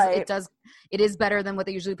it is better than what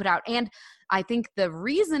they usually put out. And I think the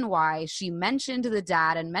reason why she mentioned the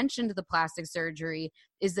dad and mentioned the plastic surgery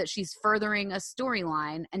is that she's furthering a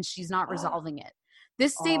storyline and she's not resolving it.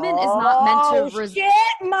 This statement is not meant to shit,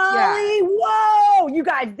 Molly. Yeah. Whoa. You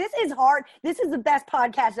guys, this is hard. This is the best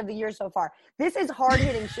podcast of the year so far. This is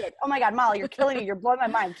hard-hitting shit. Oh my God, Molly, you're killing me. You're blowing my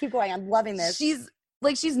mind. Keep going. I'm loving this. She's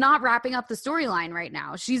not wrapping up the storyline right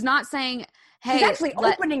now. She's not saying, hey. She's actually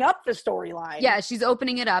opening up the storyline. Yeah, she's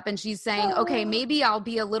opening it up and she's saying, okay, maybe I'll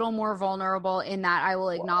be a little more vulnerable in that I will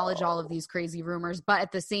acknowledge all of these crazy rumors. But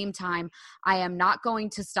at the same time, I am not going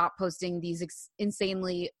to stop posting these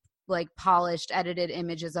insanely like polished, edited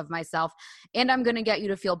images of myself. And I'm going to get you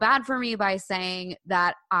to feel bad for me by saying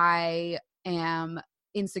that I am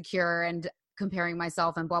insecure and comparing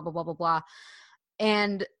myself and blah, blah, blah, blah, blah.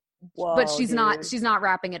 And, but she's not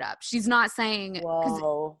wrapping it up. She's not saying,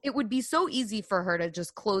 because it would be so easy for her to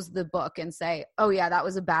just close the book and say, oh yeah, that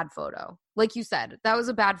was a bad photo. Like you said, that was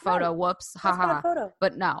a bad photo. Right. Whoops. Haha.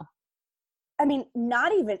 But no. I mean,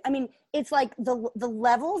 not even, I mean, it's like the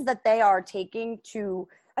levels that they are taking to,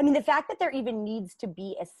 I mean, the fact that there even needs to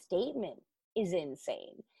be a statement is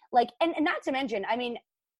insane. Like, and not to mention, I mean,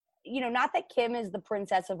 not that Kim is the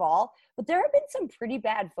princess of all, but there have been some pretty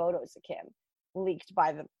bad photos of Kim leaked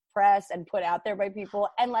by the press and put out there by people.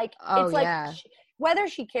 And like, it's like, whether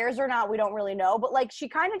she cares or not, we don't really know, but like, she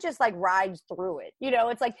kind of just like rides through it.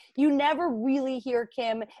 It's like, you never really hear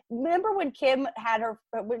Kim. Remember when Kim had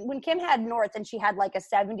when Kim had North and she had like a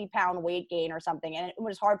 70-pound weight gain or something, and it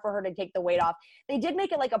was hard for her to take the weight off. They did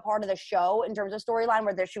make it like a part of the show in terms of storyline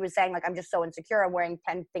where she was saying like, I'm just so insecure. I'm wearing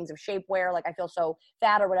 10 things of shapewear. Like I feel so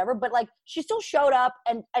fat or whatever, but like she still showed up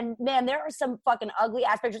and man, there are some fucking ugly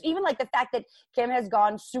ass pictures. Even like the fact that Kim has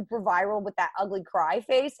gone super viral with that ugly cry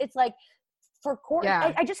face. It's like, for court,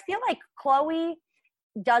 I just feel like Khloé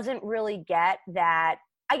doesn't really get that.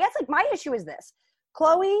 I guess like my issue is this.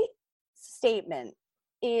 Khloé's statement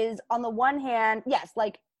is on the one hand, yes,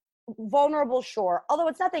 like vulnerable, sure. Although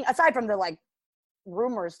it's nothing aside from the like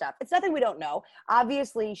rumor stuff. It's nothing we don't know.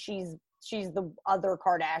 Obviously she's the other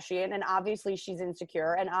Kardashian, and obviously she's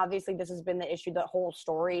insecure, and obviously this has been the issue, the whole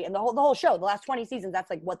story and the whole show, the last 20 seasons.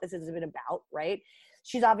 That's like what this has been about, right?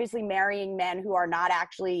 She's obviously marrying men who are not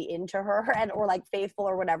actually into her or like faithful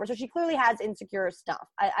or whatever. So she clearly has insecure stuff.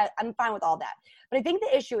 I'm fine with all that. But I think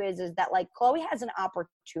the issue is that like Khloé has an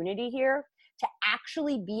opportunity here to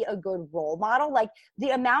actually be a good role model. Like the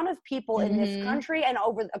amount of people in this country and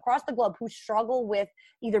across the globe who struggle with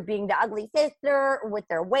either being the ugly sister or with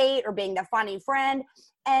their weight or being the funny friend.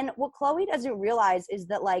 And what Khloé doesn't realize is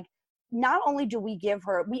that like, not only do we give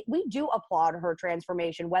her, we do applaud her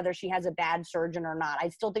transformation, whether she has a bad surgeon or not. I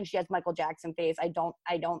still think she has Michael Jackson face. I don't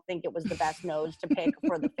think it was the best nose to pick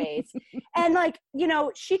for the face. And like,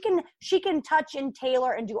 she can touch and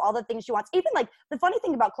tailor and do all the things she wants. Even like the funny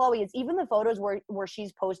thing about Khloé is even the photos where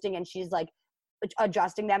she's posting and she's like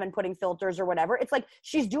adjusting them and putting filters or whatever. It's like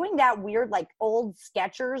she's doing that weird like old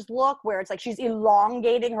Skechers look where it's like she's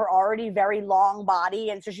elongating her already very long body,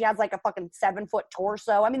 and so she has like a fucking 7-foot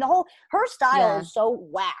torso. I mean, her style is so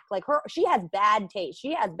whack. Like she has bad taste.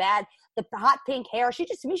 She has the hot pink hair.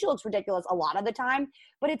 To me she looks ridiculous a lot of the time.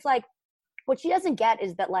 But it's like what she doesn't get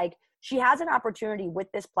is that like she has an opportunity with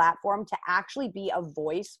this platform to actually be a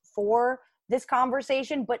voice for this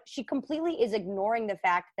conversation, but she completely is ignoring the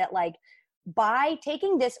fact that like by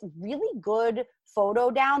taking this really good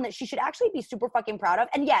photo down that she should actually be super fucking proud of.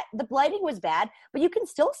 And yet the lighting was bad, but you can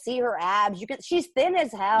still see her abs. She's thin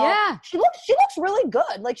as hell. Yeah. She looks really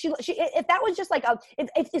good. Like she if that was just like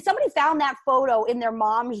if somebody found that photo in their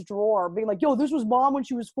mom's drawer being like, yo, this was mom when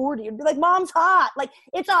she was 40, it'd be like, mom's hot. Like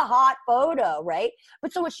it's a hot photo, right?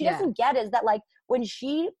 But so what she doesn't get is that like when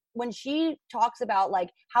she talks about like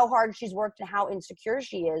how hard she's worked and how insecure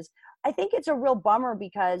she is, I think it's a real bummer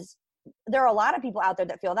because there are a lot of people out there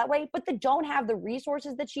that feel that way, but that don't have the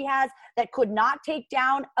resources that she has, that could not take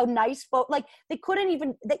down a nice photo. Like they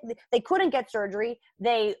couldn't get surgery.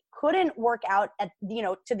 They couldn't work out at,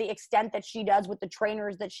 to the extent that she does with the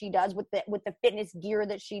trainers that she does with the fitness gear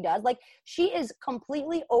that she does. Like she is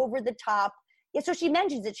completely over the top. Yeah, so she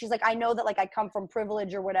mentions it. She's like, I know that like I come from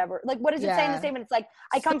privilege or whatever. Like, what does it say in the statement? It's like,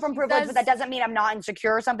 I come from privilege, but that doesn't mean I'm not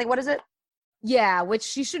insecure or something. What is it? Yeah, which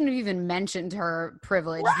she shouldn't have even mentioned her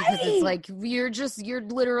privilege, because it's like you're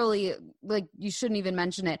literally like you shouldn't even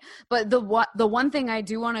mention it. But the one thing I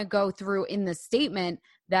do want to go through in the statement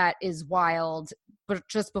that is wild, but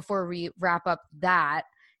just before we wrap up that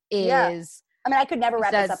is I mean, I could never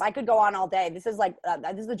wrap this up. I could go on all day. This is like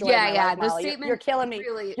this is the joy of my life, the Molly. statement You're killing me.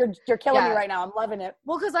 really, you're killing me right now. I'm loving it.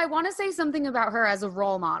 Well, because I want to say something about her as a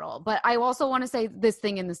role model, but I also want to say this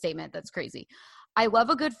thing in the statement that's crazy. I love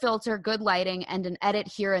a good filter, good lighting, and an edit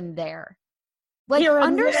here and there. Like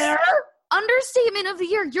understatement of the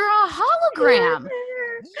year. You're a hologram.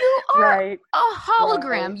 You are a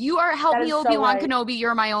hologram. Right. You are help me, Obi-Wan Kenobi.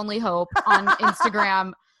 You're my only hope on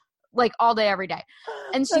Instagram, like all day, every day.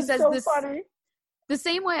 And she says this. Funny. The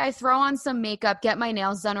same way I throw on some makeup, get my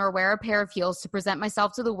nails done, or wear a pair of heels to present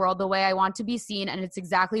myself to the world the way I want to be seen, and it's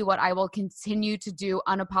exactly what I will continue to do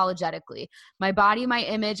unapologetically. My body, my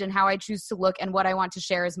image, and how I choose to look and what I want to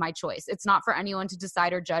share is my choice. It's not for anyone to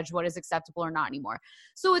decide or judge what is acceptable or not anymore.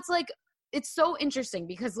 So it's like, it's so interesting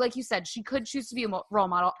because like you said, she could choose to be a role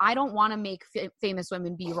model. I don't want to make famous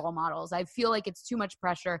women be role models. I feel like it's too much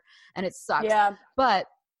pressure and it sucks. Yeah. But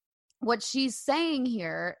what she's saying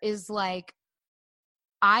here is like,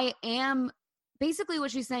 basically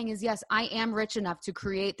what she's saying is, yes, I am rich enough to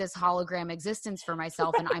create this hologram existence for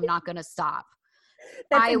myself, and I'm not going to stop.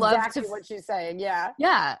 That's exactly what she's saying. Yeah.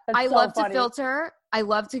 Yeah. I love to filter. I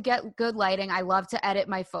love to get good lighting. I love to edit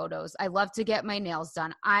my photos. I love to get my nails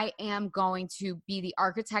done. I am going to be the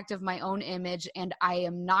architect of my own image, and I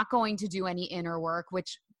am not going to do any inner work,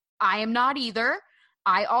 which I am not either.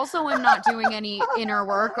 I also am not doing any inner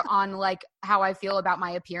work on like how I feel about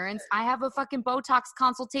my appearance. I have a fucking Botox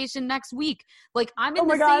consultation next week. Like I'm in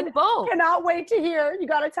same boat. Cannot wait to hear. You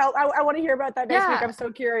got to tell. I want to hear about that next week. I'm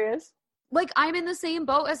so curious. Like I'm in the same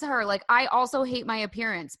boat as her. Like I also hate my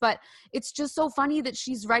appearance, but it's just so funny that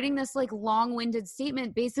she's writing this like long-winded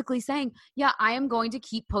statement basically saying, yeah, I am going to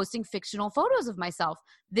keep posting fictional photos of myself.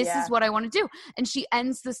 This is what I want to do. And she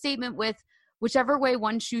ends the statement with, whichever way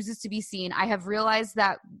one chooses to be seen, I have realized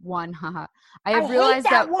that one, I realized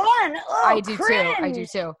that one. Oh, I do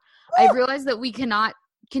too. I've realized that we cannot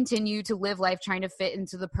continue to live life trying to fit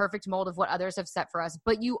into the perfect mold of what others have set for us.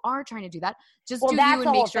 But you are trying to do that. Just do you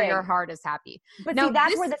and make sure your heart is happy. But now, see,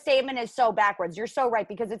 that's where the statement is so backwards. You're so right,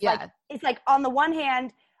 because it's like on the one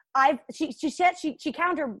hand,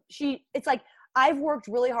 it's like, I've worked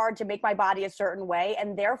really hard to make my body a certain way,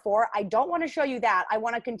 and therefore I don't want to show you that. I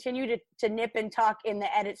want to continue to nip and tuck in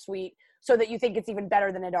the edit suite so that you think it's even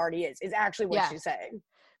better than it already is actually what she's saying.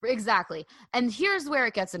 Exactly. And here's where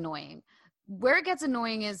it gets annoying. Where it gets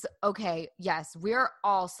annoying is, okay, yes, we're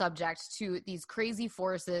all subject to these crazy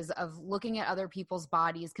forces of looking at other people's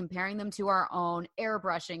bodies, comparing them to our own,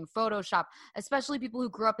 airbrushing, Photoshop, especially people who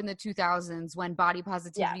grew up in the 2000s when body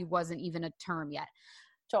positivity wasn't even a term yet.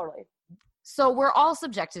 Totally. So we're all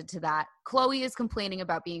subjected to that. Khloé is complaining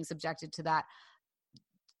about being subjected to that.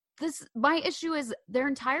 My issue is their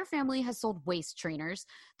entire family has sold waist trainers.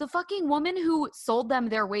 The fucking woman who sold them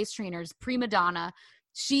their waist trainers, Prima Donna,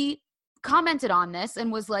 she commented on this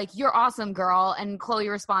and was like, you're awesome, girl. And Khloé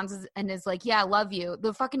responds and is like, yeah, I love you.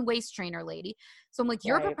 The fucking waist trainer lady. So I'm like,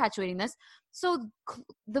 you're perpetuating this. So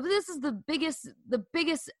this is the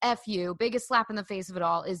biggest F you, biggest slap in the face of it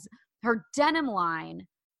all is her denim line,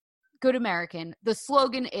 Good American. The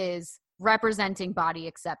slogan is representing body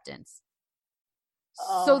acceptance.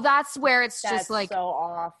 Oh, So that's where it's that's just like, so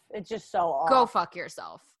off. It's just so off. go fuck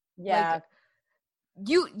yourself. Yeah.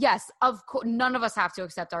 Like, yes, of course, none of us have to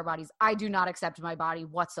accept our bodies. I do not accept my body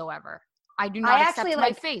whatsoever. I do not accept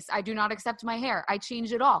my face. I do not accept my hair. I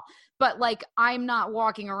change it all. But like, I'm not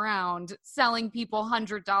walking around selling people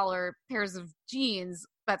 $100 pairs of jeans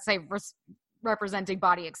that say representing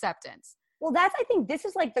body acceptance. Well, I think this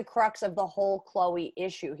is like the crux of the whole Khloé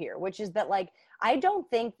issue here, which is that like, I don't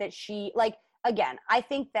think that she, like, again, I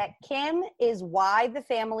think that Kim is why the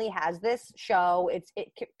family has this show.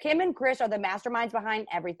 Kim and Kris are the masterminds behind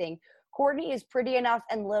everything. Kourtney is pretty enough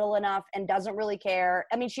and little enough and doesn't really care.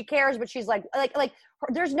 I mean, she cares, but she's like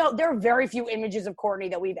there are very few images of Kourtney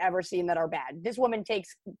that we've ever seen that are bad. This woman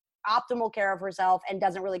takes optimal care of herself and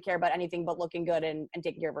doesn't really care about anything but looking good and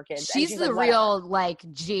taking care of her kids. She's the like, real like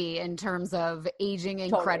G in terms of aging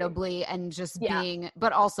incredibly and just being,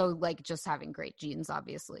 but also like just having great genes,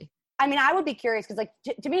 obviously. I mean, I would be curious because, like,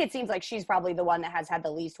 to me, it seems like she's probably the one that has had the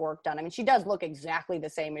least work done. I mean, she does look exactly the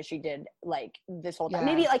same as she did, like, this whole time.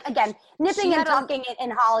 Yeah. Maybe, like, again, nipping and tucking in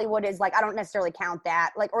Hollywood is, like, I don't necessarily count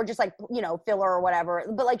that. Like, or just, like, you know, filler or whatever.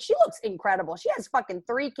 But, like, she looks incredible. She has fucking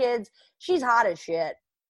 3 kids. She's hot as shit.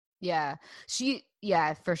 Yeah.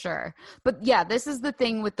 Yeah, for sure. But, yeah, this is the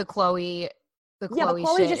thing with the Khloé. But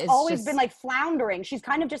Khloé's just always been, like, floundering. She's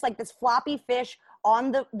kind of just, like, this floppy fish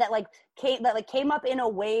that came up in a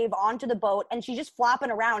wave onto the boat, and she's just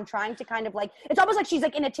flopping around trying to kind of like, it's almost like she's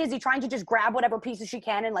like in a tizzy trying to just grab whatever pieces she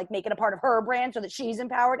can and like make it a part of her brand so that she's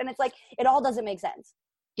empowered, and it's like it all doesn't make sense.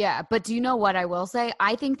 Yeah, but do you know what I will say?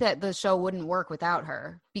 I think that the show wouldn't work without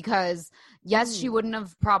her because, yes, she wouldn't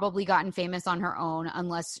have probably gotten famous on her own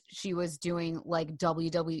unless she was doing, like,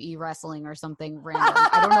 WWE wrestling or something random.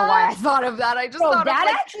 I don't know why I thought of that. I just thought that of,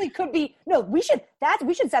 like, actually could be – no, we should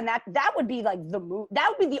send that. That would be, like, the move. That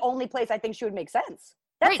would be the only place I think she would make sense.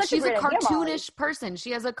 That's right, she's a cartoonish person.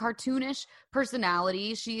 She has a cartoonish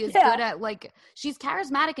personality. She is good at, like, she's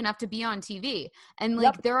charismatic enough to be on TV. And,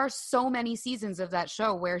 like, there are so many seasons of that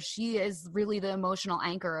show where she is really the emotional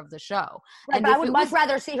anchor of the show. Right, and I would much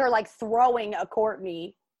rather see her, like, throwing a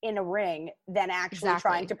Kourtney in a ring than actually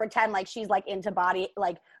trying to pretend like she's, like, into body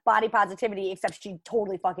positivity, except she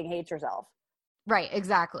totally fucking hates herself. Right,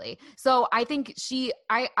 exactly. So I think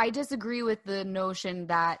I disagree with the notion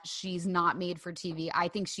that she's not made for TV. I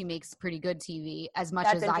think she makes pretty good TV as much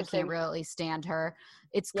as I can't really stand her.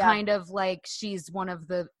 It's kind of like she's one of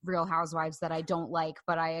the Real Housewives that I don't like,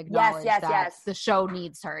 but I acknowledge that the show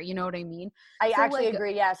needs her. You know what I mean? I actually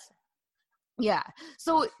agree, yes. Yeah.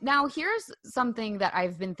 So now here's something that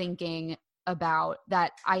I've been thinking about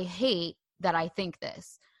that I hate that I think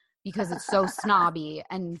this. Because it's so snobby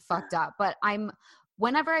and fucked up. But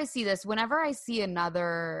whenever I see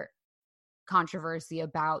another controversy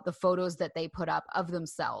about the photos that they put up of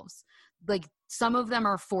themselves, like some of them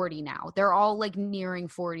are 40 now. They're all like nearing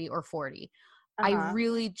 40 or 40. I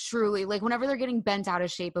really, truly, like whenever they're getting bent out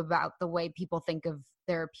of shape about the way people think of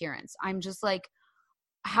their appearance, I'm just like,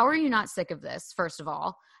 how are you not sick of this, first of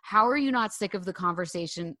all? How are you not sick of the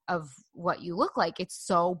conversation of what you look like? It's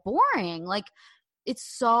so boring. Like, it's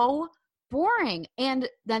so boring. And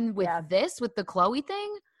then with with the Khloé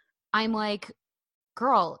thing, I'm like,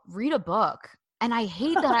 girl, read a book. And I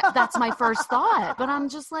hate that that's my first thought. But I'm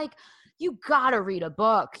just like, you gotta read a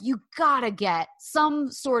book. You gotta get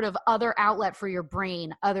some sort of other outlet for your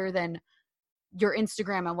brain other than your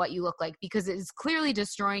Instagram and what you look like, because it is clearly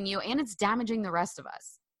destroying you and it's damaging the rest of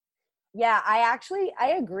us. Yeah, I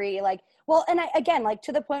agree. Like, well, and again, like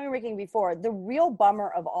to the point we were making before, the real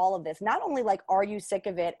bummer of all of this, not only like, are you sick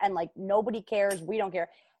of it? And like, nobody cares. We don't care.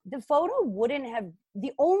 The photo wouldn't have,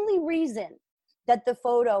 the only reason that the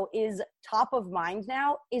photo is top of mind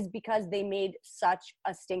now is because they made such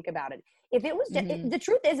a stink about it. If it was, the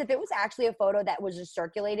truth is, if it was actually a photo that was just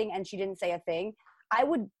circulating and she didn't say a thing, I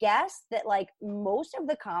would guess that like most of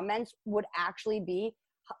the comments would actually be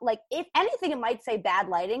like, if anything, it might say bad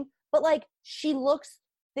lighting, but like she looks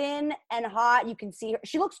thin and hot. You can see her.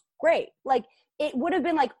 She looks great. Like it would have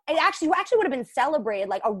been like, it actually would have been celebrated,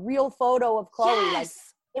 like a real photo of Khloé. Like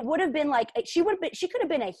it would have been like, she could have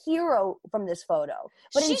been a hero from this photo.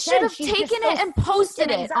 But she should have taken it and posted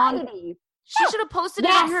it on. She should have posted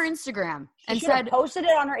it on her Instagram and said, posted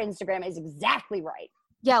it on her Instagram is exactly right.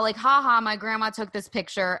 Yeah, like, haha, my grandma took this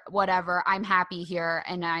picture, whatever. I'm happy here,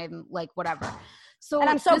 and I'm like, whatever. So, and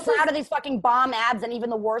I'm so proud of these fucking bomb abs, and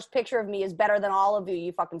even the worst picture of me is better than all of you,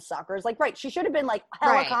 you fucking suckers. Like, right, she should have been, like,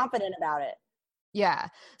 hella confident about it. Yeah.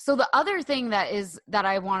 So the other thing that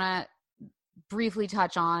I want to briefly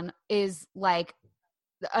touch on is, like,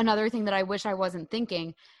 another thing that I wish I wasn't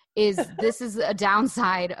thinking is this is a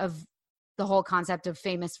downside of the whole concept of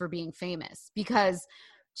famous for being famous, because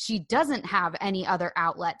she doesn't have any other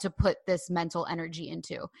outlet to put this mental energy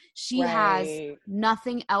into. She has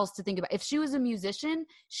nothing else to think about. If she was a musician,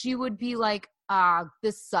 she would be like,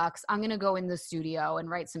 this sucks. I'm going to go in the studio and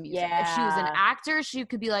write some music. If she was an actor, she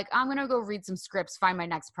could be like, I'm going to go read some scripts, find my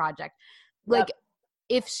next project. Like,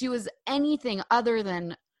 if she was anything other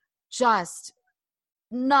than just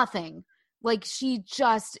nothing, like, she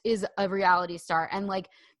just is a reality star, and like,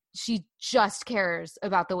 she just cares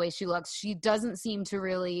about the way she looks. She doesn't seem to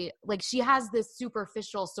really, like, she has this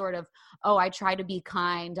superficial sort of, oh, I try to be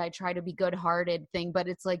kind, I try to be good-hearted thing, but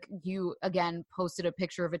it's like, you again posted a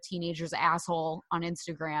picture of a teenager's asshole on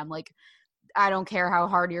Instagram. Like, I don't care how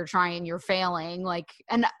hard you're trying, you're failing. Like,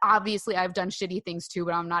 and obviously I've done shitty things too,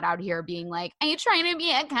 but I'm not out here being like, are you trying to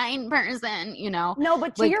be a kind person, you know? No,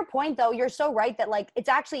 but to like, your point though, you're so right that like, it's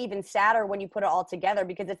actually even sadder when you put it all together,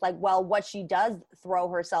 because it's like, well, what she does throw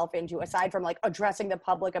herself into, aside from like addressing the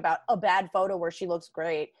public about a bad photo where she looks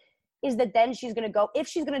great, is that then she's going to go, if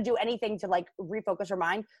she's going to do anything to like refocus her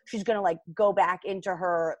mind, she's going to like go back into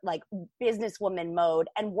her like businesswoman mode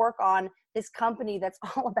and work on this company that's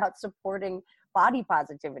all about supporting body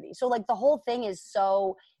positivity. So like the whole thing is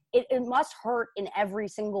so, it must hurt in every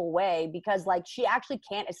single way, because like she actually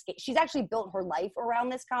can't escape. She's actually built her life around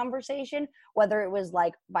this conversation, whether it was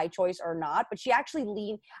like by choice or not, but she actually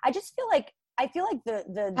I feel like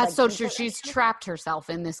the that's so true. She's trapped herself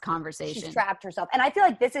in this conversation. She's trapped herself. And I feel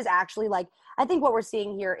like this is actually like, I think what we're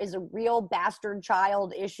seeing here is a real bastard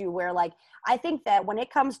child issue where like, I think that when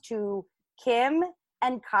it comes to Kim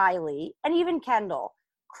and Kylie and even Kendall,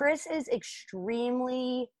 Kris is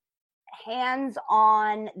extremely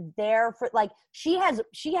hands-on there for like, she has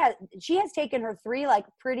taken her three like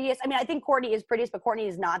prettiest, I mean, I think Kourtney is prettiest, but Kourtney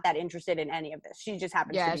is not that interested in any of this. She just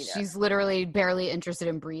happens to be there. Yeah, she's literally barely interested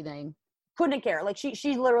in breathing. Couldn't care. Like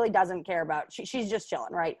she literally doesn't care about, she's just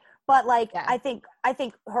chilling, right? But like, I think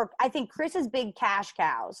Kris's big cash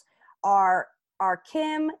cows are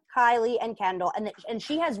Kim, Kylie, and Kendall, and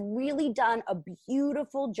she has really done a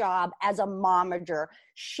beautiful job as a momager,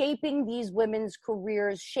 shaping these women's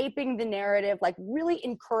careers, shaping the narrative, like really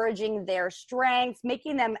encouraging their strengths,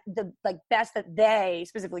 making them the like best that they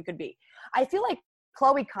specifically could be. I feel like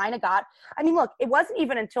Khloé kind of got, I mean, look, it wasn't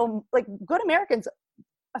even until like Good Americans,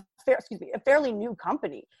 a fairly new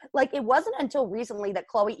company. Like it wasn't until recently that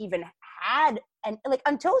Khloé even had, and like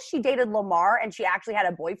until she dated Lamar and she actually had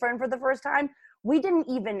a boyfriend for the first time,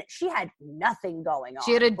 she had nothing going on.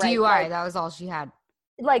 She had a right? DUI. Like, that was all she had.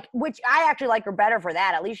 Like, which I actually like her better for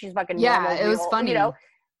that. At least she's fucking normal. Yeah, it was funny. You know,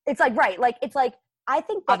 it's like, right. Like, it's like, I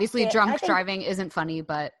think that obviously driving isn't funny,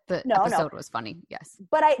 but the episode was funny. Yes.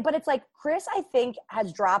 But it's like Kris, I think,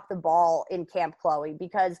 has dropped the ball in Camp Khloé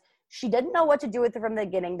because she didn't know what to do with it from the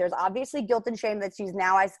beginning. There's obviously guilt and shame that she's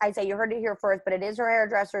now, I say you heard it here first, but it is her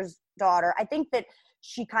hairdresser's daughter. I think that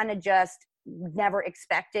she kind of just never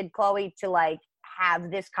expected Khloé to like have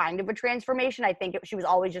this kind of a transformation. I think she was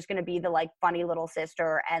always just going to be the like funny little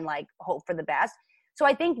sister and like hope for the best. So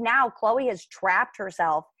I think now Khloé has trapped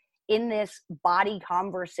herself in this body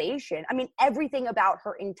conversation. I mean, everything about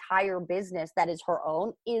her entire business that is her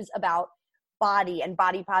own is about body and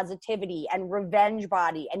body positivity and revenge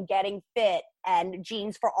body and getting fit and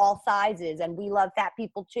jeans for all sizes and we love fat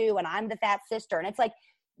people too and I'm the fat sister. And it's like,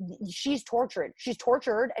 she's tortured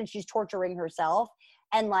and she's torturing herself.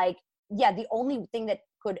 And like, yeah, the only thing that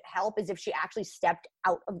could help is if she actually stepped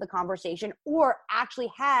out of the conversation or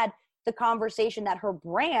actually had the conversation that her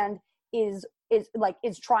brand is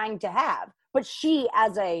trying to have. But she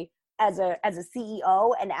as a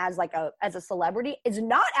CEO and as a celebrity is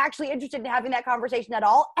not actually interested in having that conversation at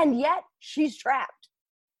all. And yet she's trapped.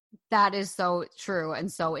 That is so true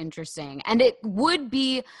and so interesting. And it would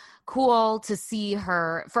be cool to see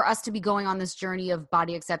her, for us to be going on this journey of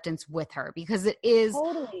body acceptance with her, because it is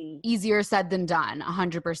easier said than done,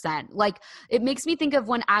 100%. Like, it makes me think of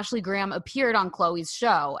when Ashley Graham appeared on Khloé's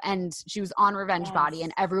show and she was on Revenge Body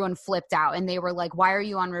and everyone flipped out and they were like, why are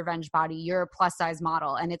you on Revenge Body? You're a plus size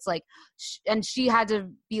model. And it's like, and she had to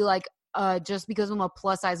be like, just because I'm a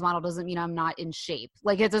plus size model doesn't mean I'm not in shape.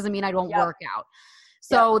 Like, it doesn't mean I don't work out.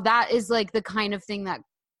 So that is like the kind of thing that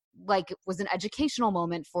like was an educational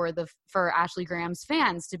moment for Ashley Graham's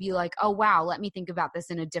fans to be like, oh wow, let me think about this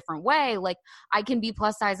in a different way. Like, I can be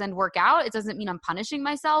plus size and work out. It doesn't mean I'm punishing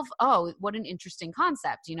myself. Oh, what an interesting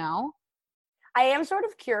concept, you know? I am sort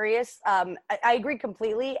of curious. I agree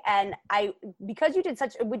completely. And because you did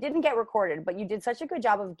we didn't get recorded, but you did such a good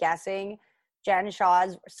job of guessing Jen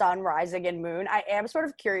Shah's sun, rising, and moon. I am sort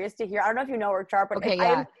of curious to hear. I don't know if you know her chart,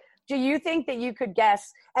 but do you think that you could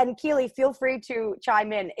guess? And Keely, feel free to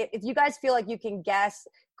chime in if you guys feel like you can guess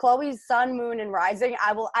Chloe's sun, moon, and rising,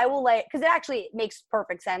 I will lay, because it actually makes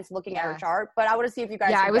perfect sense looking at her chart, but I want to see if you guys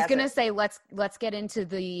can I was guess going to it. say, let's get into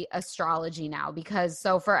the astrology now, because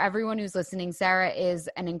so for everyone who's listening, Sarah is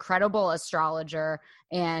an incredible astrologer,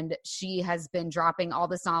 and she has been dropping all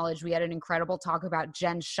this knowledge. We had an incredible talk about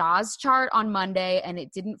Jen Shah's chart on Monday, and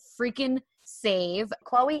it didn't freaking save.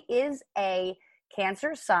 Chloe is a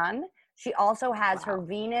Cancer sun. She also has her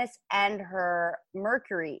Venus and her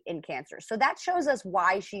Mercury in Cancer. So that shows us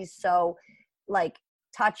why she's so like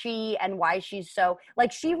touchy and why she's so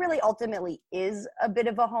like, she really ultimately is a bit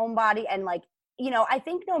of a homebody. And like, you know, I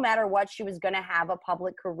think no matter what, she was going to have a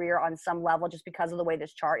public career on some level just because of the way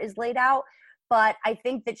this chart is laid out. But I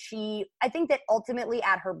think that ultimately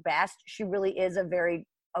at her best, she really is a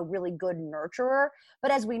really good nurturer.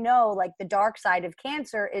 But as we know, like the dark side of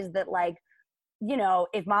Cancer is that like, you know,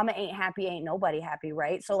 if mama ain't happy, ain't nobody happy,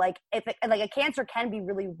 right? So like a Cancer can be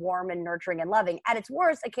really warm and nurturing and loving. At its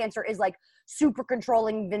worst, a Cancer is like super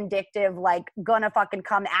controlling, vindictive, like gonna fucking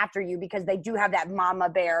come after you because they do have that mama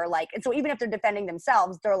bear, like, and so even if they're defending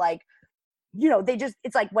themselves, they're like, you know,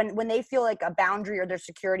 it's like when they feel like a boundary or their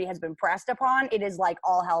security has been pressed upon, it is like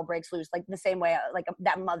all hell breaks loose, like the same way like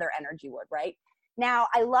that mother energy would, right? Now,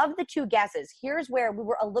 I love the two guesses. Here's where we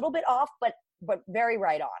were a little bit off, but very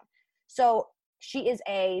right on. So she is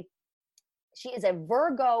a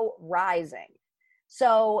Virgo rising.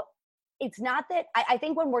 So it's not that I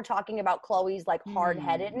think when we're talking about Chloe's like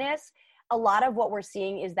hard-headedness, a lot of what we're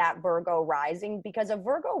seeing is that Virgo rising, because a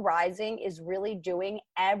Virgo rising is really doing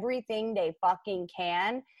everything they fucking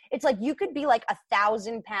can. It's like you could be like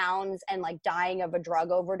 1,000 pounds and like dying of a drug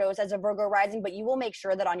overdose as a Virgo rising, but you will make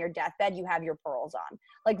sure that on your deathbed you have your pearls on.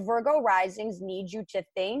 Like Virgo risings need you to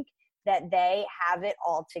think that they have it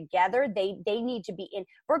all together. They need to be in.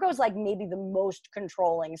 Virgo's like maybe the most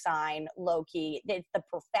controlling sign, low key. It's the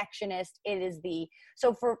perfectionist. It is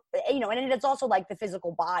so for, you know, and it's also like the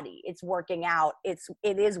physical body. It's working out. It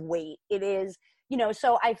is weight. It is, you know,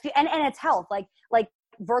 so I feel, and it's health. Like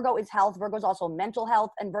Virgo is health. Virgo is also mental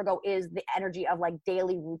health, and Virgo is the energy of like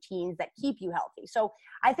daily routines that keep you healthy. So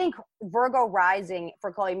I think Virgo rising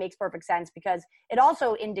for Chloe makes perfect sense, because it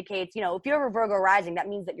also indicates, you know, if you have a Virgo rising, that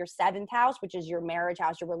means that your 7th house, which is your marriage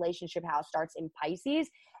house, your relationship house, starts in Pisces.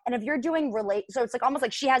 And if you're doing so it's like almost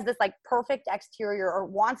like she has this like perfect exterior, or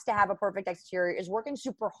wants to have a perfect exterior, is working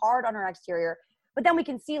super hard on her exterior. But then we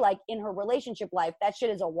can see like in her relationship life, that shit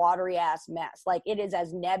is a watery ass mess. Like it is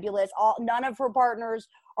as nebulous. None of her partners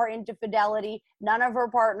are into fidelity. None of her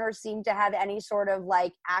partners seem to have any sort of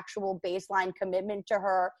like actual baseline commitment to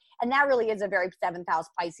her. And that really is a very 7th house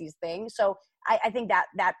Pisces thing. So I think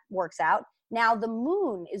that works out. Now the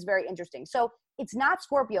moon is very interesting. So it's not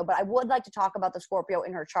Scorpio, but I would like to talk about the Scorpio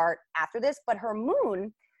in her chart after this. But her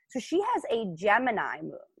moon, so she has a Gemini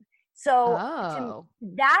moon. So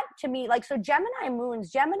to me, like, so Gemini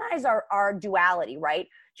moons, Geminis are duality, right?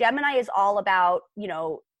 Gemini is all about, you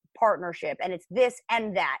know, partnership, and it's this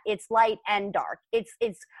and that. It's light and dark.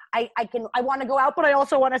 I want to go out, but I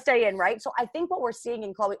also want to stay in, right? So I think what we're seeing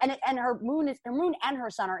in Chloe, and her moon and her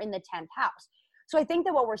sun are in the 10th house. So I think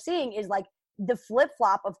that what we're seeing is like the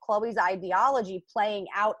flip-flop of Chloe's ideology playing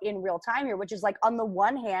out in real time here, which is like, on the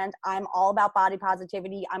one hand, I'm all about body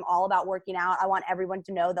positivity. I'm all about working out. I want everyone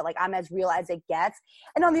to know that like I'm as real as it gets.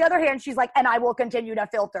 And on the other hand, she's like, and I will continue to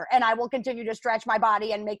filter, and I will continue to stretch my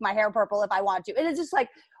body and make my hair purple if I want to. And it's just like,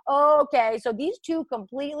 okay, so these two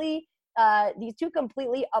completely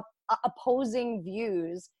opposing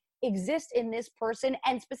views exist in this person,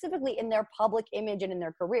 and specifically in their public image and in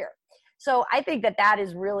their career. So I think that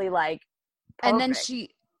is really like, perfect.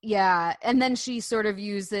 And then she sort of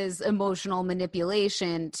uses emotional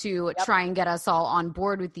manipulation to try and get us all on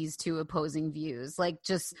board with these two opposing views, like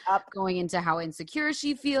just going into how insecure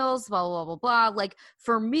she feels, blah, blah, blah, blah. Like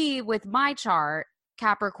for me, with my chart,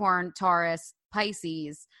 Capricorn, Taurus,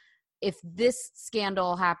 Pisces, if this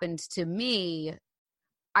scandal happened to me,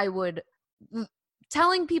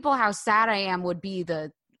 telling people how sad I am would be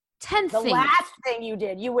the 10th thing. The last thing you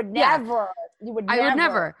did. You would never. I would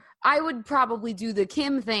never. I would probably do the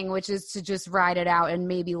Kim thing, which is to just ride it out and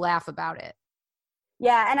maybe laugh about it.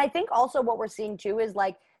 Yeah, and I think also what we're seeing too is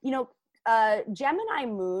like, you know, Gemini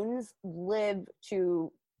moons live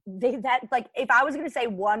to like if I was going to say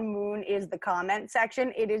one moon is the comment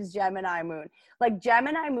section, it is Gemini moon. Like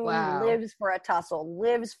Gemini moon lives for a tussle,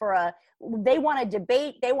 they want to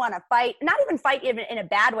debate, they want to fight, not even fight even in a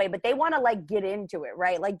bad way, but they want to like get into it,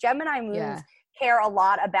 right? Like Gemini moons care a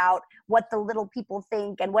lot about what the little people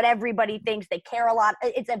think and what everybody thinks. They care a lot.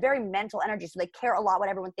 It's a very mental energy, so they care a lot what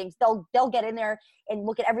everyone thinks. They'll get in there and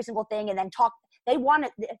look at every single thing and then talk. They want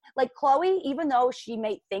it. Like Khloé, even though she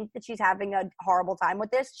may think that she's having a horrible time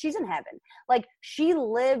with this, she's in heaven. Like she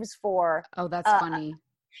lives for. Oh, that's funny.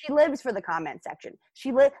 She lives for the comment section.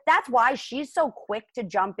 That's why she's so quick to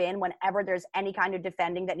jump in whenever there's any kind of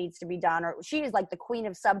defending that needs to be done. Or she is like the queen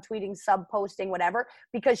of subtweeting, sub-posting, whatever,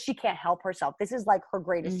 because she can't help herself. This is like her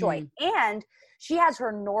greatest joy. And she has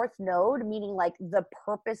her North Node, meaning like the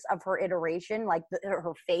purpose of her iteration, like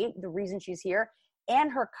her fate, the reason she's here,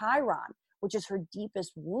 and her Chiron, which is her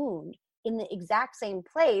deepest wound, in the exact same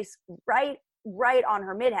place, right on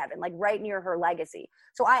her midheaven, like right near her legacy.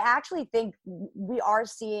 So I actually think we are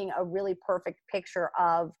seeing a really perfect picture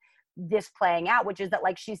of this playing out, which is that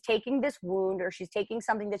like she's taking this wound, or she's taking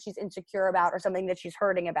something that she's insecure about, or something that she's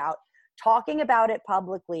hurting about, talking about it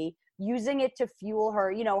publicly, using it to fuel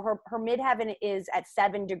her. You know, her midheaven is at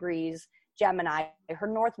 7 degrees Gemini, her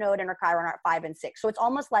North Node and her Chiron are at 5 and 6. So it's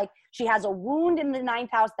almost like she has a wound in the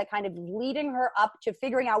 9th house that kind of leading her up to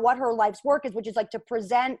figuring out what her life's work is, which is like to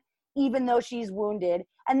present even though she's wounded.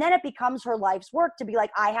 And then it becomes her life's work to be like,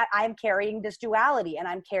 I am carrying this duality, and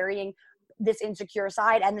I'm carrying this insecure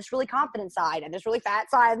side, and this really confident side, and this really fat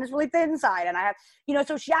side, and this really thin side. And I have, you know,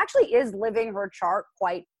 so she actually is living her chart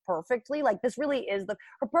quite perfectly. Like this really is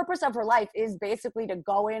her purpose of her life is basically to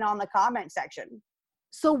go in on the comment section.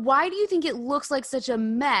 So why do you think it looks like such a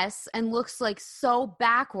mess and looks like so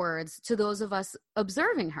backwards to those of us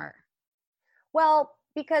observing her? Well,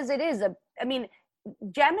 because it is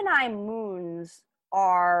Gemini moons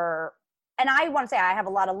are, and I want to say I have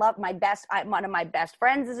a lot of love. One of my best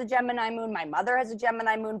friends is a Gemini moon. My mother has a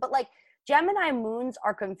Gemini moon. But like Gemini moons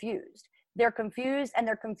are confused. They're confused and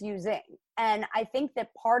they're confusing. And I think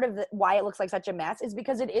that part of why it looks like such a mess is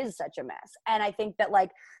because it is such a mess. And I think that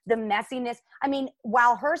like the messiness, I mean,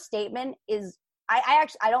 while her statement is, I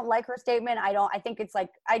don't like her statement. I think it's like,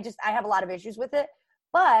 I have a lot of issues with it.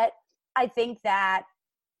 But I think that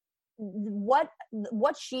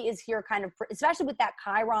what she is here kind of, especially with that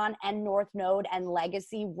Chiron and North Node and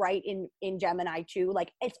legacy right in Gemini too,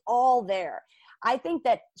 like it's all there. I think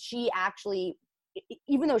that she actually,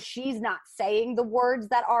 even though she's not saying the words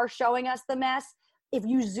that are showing us the mess, if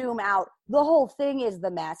you zoom out, the whole thing is the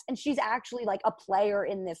mess. And she's actually like a player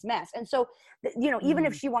in this mess. And so, you know, even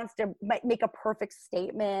if she wants to make a perfect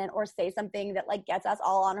statement or say something that like gets us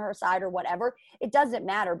all on her side or whatever, it doesn't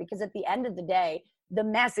matter, because at the end of the day, the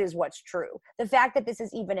mess is what's true. The fact that this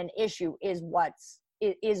is even an issue is what's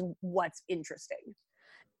interesting.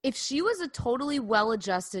 If she was a totally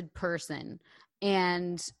well-adjusted person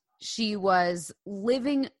and she was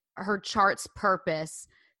living her chart's purpose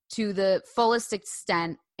to the fullest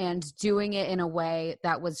extent and doing it in a way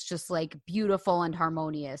that was just like beautiful and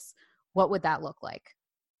harmonious, what would that look like?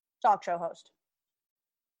 Talk show host.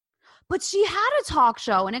 But she had a talk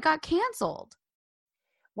show and it got canceled.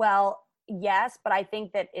 Well, yes, but I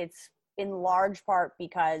think that it's in large part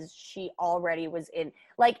because she already was in,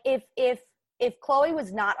 like if Khloé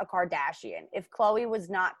was not a Kardashian, if Khloé was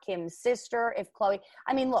not Kim's sister,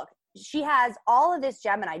 look, she has all of this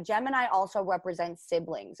Gemini. Gemini also represents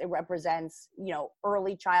siblings. It represents, you know,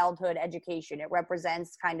 early childhood education. It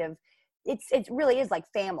represents kind of, it really is like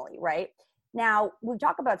family, right? Now, we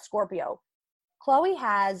talk about Scorpio. Khloé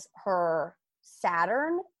has her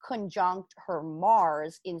Saturn conjunct her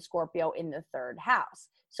Mars in Scorpio in the 3rd house.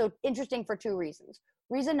 So interesting for 2 reasons.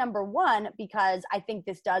 Reason number 1, because I think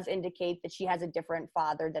this does indicate that she has a different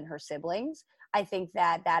father than her siblings. I think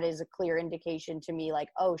that is a clear indication to me, like,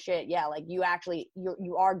 oh shit, yeah, like you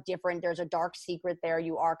are different. There's a dark secret there.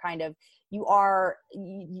 Your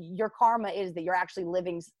karma is that you're actually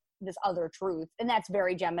living this other truth. And that's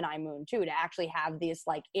very Gemini moon too, to actually have this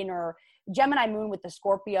like inner Gemini moon with the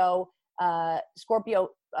Scorpio,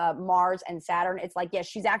 Mars and Saturn. It's like, yes,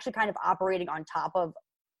 she's actually kind of operating on top of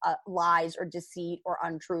lies or deceit or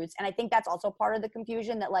untruths. And I think that's also part of the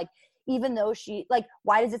confusion, that like, even though she, like,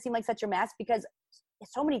 why does it seem like such a mess? Because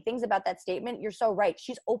so many things about that statement. You're so right.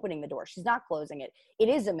 She's opening the door. She's not closing it. It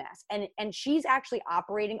is a mess. And she's actually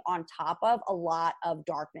operating on top of a lot of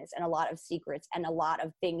darkness and a lot of secrets and a lot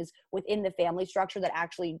of things within the family structure that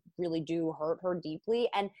actually really do hurt her deeply.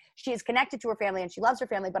 And she is connected to her family and she loves her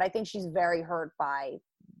family, but I think she's very hurt by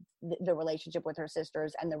the relationship with her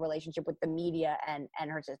sisters and the relationship with the media and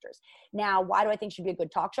her sisters. Now, why do I think she'd be a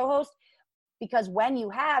good talk show host? Because when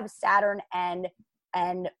you have Saturn and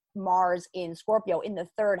Mars in Scorpio in the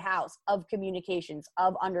 3rd house of communications,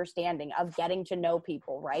 of understanding, of getting to know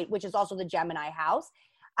people, right? Which is also the Gemini house.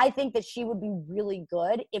 I think that she would be really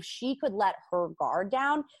good if she could let her guard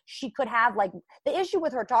down. She could have like the issue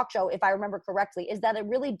with her talk show, if I remember correctly, is that it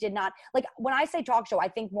really did not like when I say talk show, I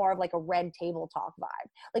think more of like a Red Table Talk vibe.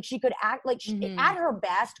 Like she could act like at her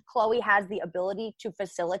best, Khloé has the ability to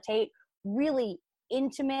facilitate really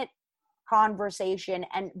intimate conversation,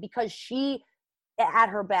 and because she at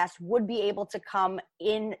her best would be able to come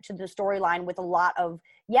into the storyline with a lot of,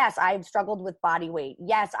 yes, I've struggled with body weight.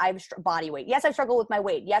 Yes, body weight. Yes, I've struggled with my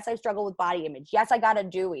weight. Yes, I've struggled with body image. Yes, I got a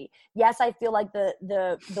Dewey. Yes, I feel like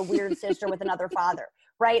the weird sister with another father,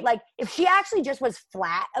 right? Like if she actually just was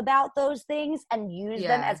flat about those things and used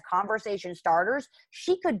them as conversation starters,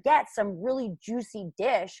 she could get some really juicy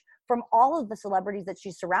dish from all of the celebrities that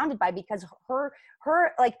she's surrounded by, because her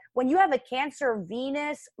like when you have a Cancer,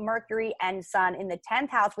 Venus, Mercury, and Sun in the 10th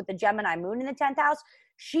house with the Gemini moon in the 10th house,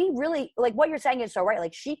 she really, like what you're saying is so right.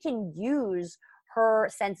 Like she can use her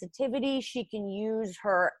sensitivity, she can use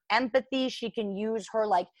her empathy, she can use her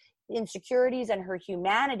like insecurities and her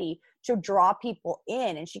humanity to draw people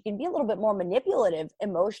in, and she can be a little bit more manipulative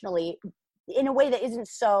emotionally in a way that isn't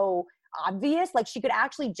so obvious. Like she could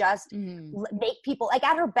actually just make people, like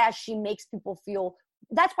at her best, she makes people feel,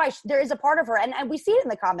 that's why there is a part of her, and we see it in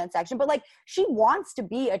the comment section, but like she wants to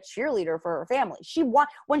be a cheerleader for her family.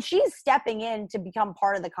 When she's stepping in to become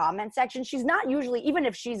part of the comment section, she's not usually, even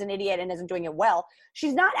if she's an idiot and isn't doing it well,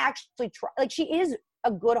 she's not actually like she is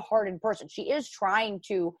a good-hearted person. She is trying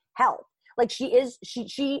to help. Like she is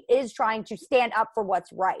trying to stand up for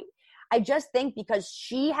what's right. I just think because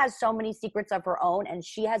she has so many secrets of her own, and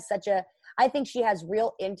she has I think she has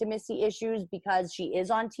real intimacy issues because she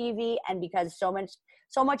is on TV, and because so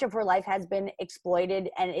much of her life has been exploited,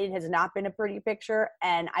 and it has not been a pretty picture.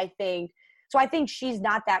 And I think she's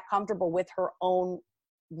not that comfortable with her own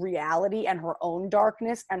reality and her own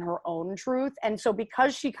darkness and her own truth. And so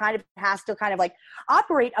because she kind of has to kind of like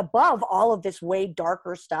operate above all of this way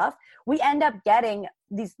darker stuff, we end up getting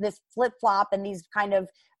this flip-flop and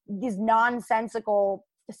these nonsensical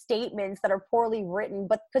statements that are poorly written,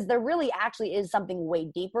 but because there really actually is something way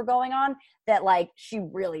deeper going on that like she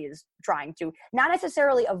really is trying to not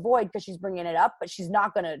necessarily avoid because she's bringing it up, but she's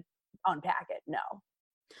not going to unpack it. No.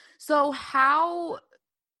 So how,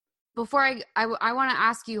 before I want to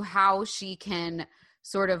ask you how she can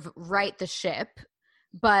sort of right the ship,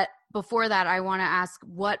 but before that, I want to ask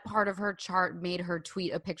what part of her chart made her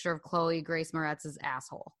tweet a picture of Khloé Grace Moretz's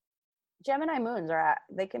asshole? Gemini moons they're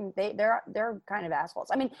kind of assholes.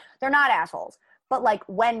 I mean, they're not assholes, but like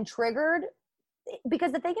when triggered,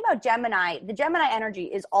 because the thing about Gemini, the Gemini energy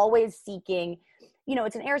is always seeking,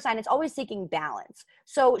 it's an air sign. It's always seeking balance.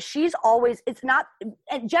 So she's always,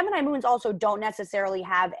 and Gemini moons also don't necessarily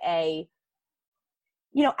have at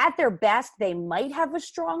their best, they might have a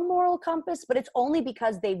strong moral compass, but it's only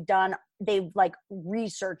because they've like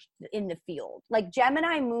researched in the field. Like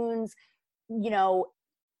Gemini moons,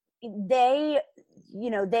 they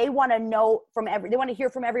want to know they want to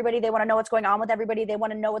hear from everybody. They want to know what's going on with everybody. They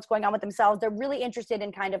want to know what's going on with themselves. They're really interested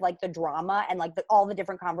in kind of like the drama and like all the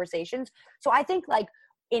different conversations. So I think like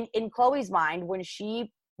in Khloé's mind, when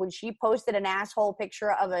she posted an asshole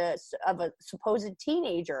picture of a supposed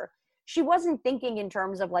teenager, she wasn't thinking in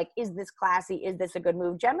terms of like, is this classy? Is this a good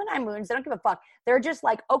move? Gemini moons, they don't give a fuck. They're just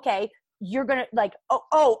like, okay, you're going to like,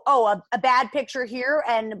 a bad picture here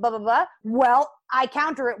and blah, blah, blah. Well, I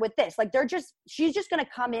counter it with this. Like she's just going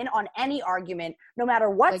to come in on any argument, no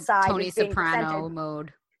matter what like side Tony is being Soprano presented.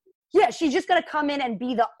 Mode. Yeah. She's just going to come in and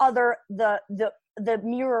be the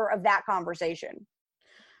mirror of that conversation.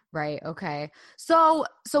 Right. Okay. So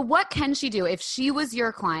what can she do if she was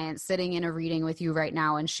your client sitting in a reading with you right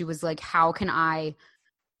now and she was like, how can I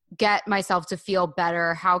get myself to feel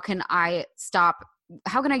better? How can I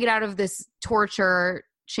get out of this torture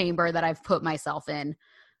chamber that I've put myself in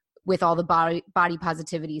with all the body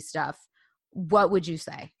positivity stuff? What would you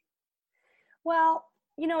say? Well,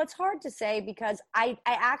 it's hard to say because I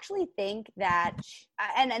actually think that,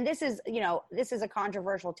 and this is a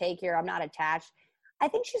controversial take here. I'm not attached. I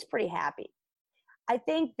think she's pretty happy. I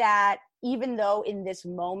think that even though in this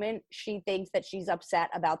moment she thinks that she's upset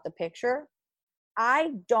about the picture,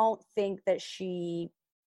 I don't think that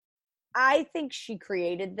I think she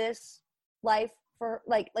created this life for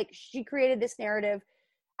like she created this narrative.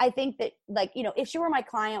 I think that if she were my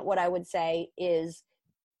client, what I would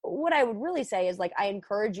really say is like, I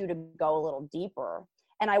encourage you to go a little deeper.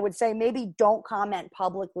 And I would say, maybe don't comment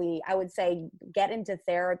publicly. I would say, get into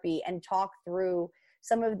therapy and talk through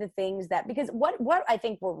some of the things that, because what I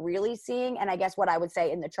think we're really seeing, and I guess what I would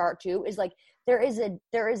say in the chart too, is like, there is a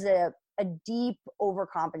deep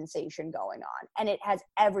overcompensation going on, and it has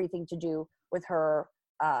everything to do with her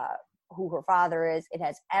who her father is. It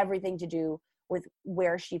has everything to do with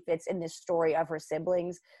where she fits in this story of her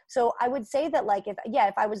siblings. So I would say that like, if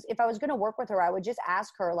I was going to work with her, I would just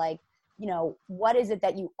ask her like, you know, what is it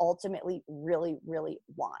that you ultimately really, really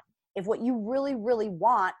want? If what you really, really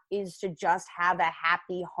want is to just have a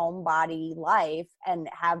happy homebody life and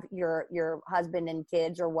have your husband and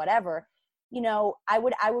kids or whatever, you know, I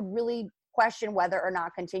would really question whether or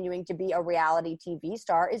not continuing to be a reality TV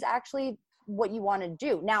star is actually what you want to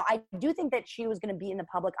do. Now, I do think that she was going to be in the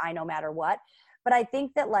public eye no matter what, but I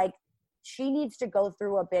think that like she needs to go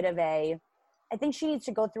through a bit of a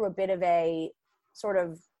sort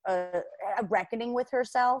of a reckoning with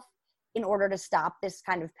herself in order to stop this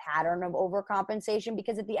kind of pattern of overcompensation,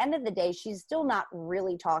 because at the end of the day, she's still not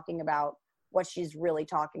really talking about what she's really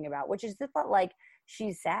talking about, which is just that like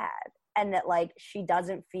she's sad and that like she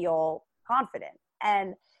doesn't feel confident.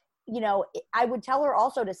 And, you know, I would tell her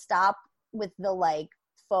also to stop with the like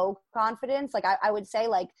faux confidence. Like I would say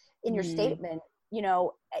like in your statement, you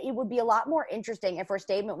know, it would be a lot more interesting if her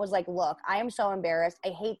statement was like, look, I am so embarrassed. I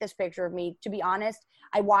hate this picture of me. To be honest,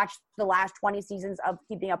 I watched the last 20 seasons of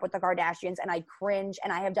Keeping Up with the Kardashians and I cringe,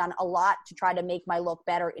 and I have done a lot to try to make my look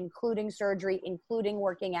better, including surgery, including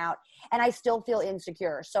working out, and I still feel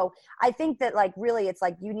insecure. So I think that like really it's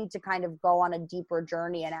like you need to kind of go on a deeper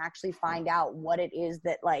journey and actually find out what it is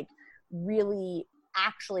that like really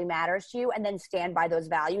actually matters to you and then stand by those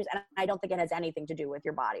values. And I don't think it has anything to do with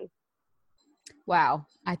your body. Wow.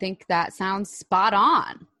 I think that sounds spot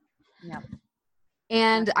on. Yeah.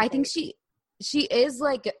 And I think she is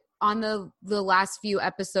like on the last few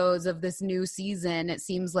episodes of this new season, it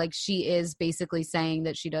seems like she is basically saying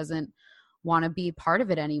that she doesn't want to be part of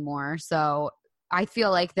it anymore. So I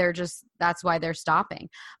feel like that's why they're stopping.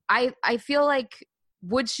 I feel like,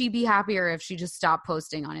 would she be happier if she just stopped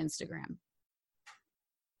posting on Instagram?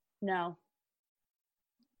 No.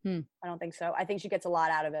 I don't think so. I think she gets a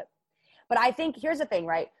lot out of it. But I think here's the thing,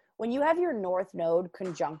 right? When you have your North Node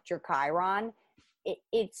conjunct your Chiron,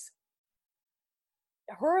 it's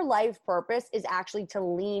her life purpose is actually to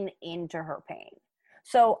lean into her pain.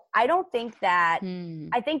 So I don't think that,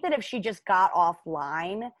 I think that if she just got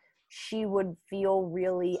offline, she would feel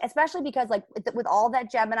really, especially because like with all that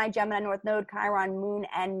Gemini, North Node, Chiron, Moon,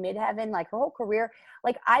 and Midheaven, like her whole career,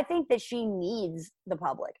 like I think that she needs the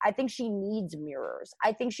public. I think she needs mirrors.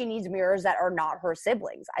 I think she needs mirrors that are not her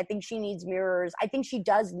siblings. I think she needs mirrors. I think she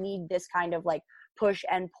does need this kind of like push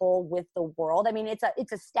and pull with the world. I mean, it's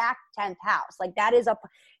a stacked 10th house. Like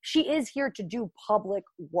she is here to do public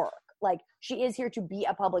work. Like she is here to be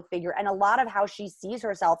a public figure. And a lot of how she sees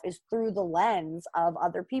herself is through the lens of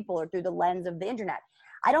other people or through the lens of the internet.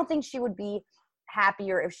 I don't think she would be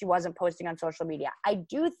happier if she wasn't posting on social media. I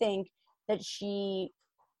do think that she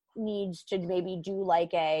needs to maybe do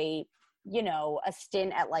like a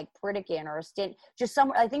stint at like Pritikin or a stint just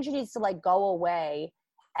somewhere. I think she needs to like go away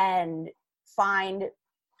and find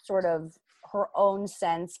sort of her own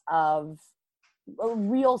sense of a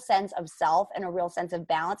real sense of self and a real sense of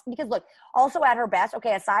balance. Because look, also at her best,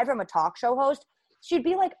 okay, aside from a talk show host, she'd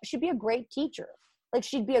be a great teacher. Like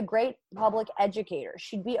she'd be a great public educator.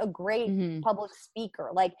 She'd be a great public speaker.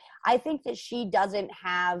 Like I think that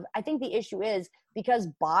I think the issue is because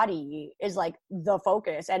body is like the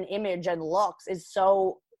focus and image and looks is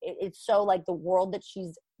it's so like the world that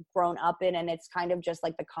she's grown up in, and it's kind of just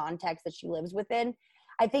like the context that she lives within.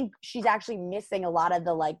 I think she's actually missing a lot of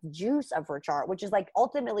the like juice of her chart, which is like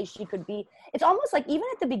ultimately she could be, it's almost like even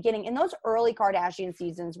at the beginning in those early Kardashian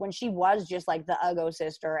seasons when she was just like the Uggo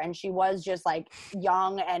sister and she was just like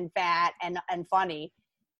young and fat and funny.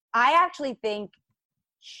 I actually think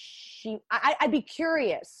I'd be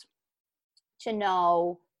curious to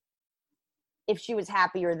know if she was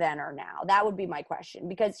happier then or now. That would be my question,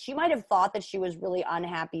 because she might have thought that she was really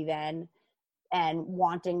unhappy then and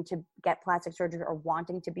wanting to get plastic surgery or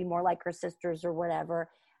wanting to be more like her sisters or whatever.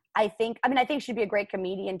 I think she'd be a great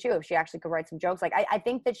comedian too if she actually could write some jokes. Like I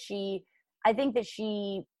think that she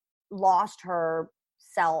lost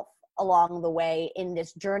herself along the way in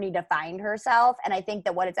this journey to find herself. And I think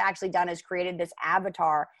that what it's actually done is created this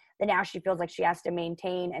avatar that now she feels like she has to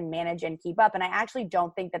maintain and manage and keep up. And I actually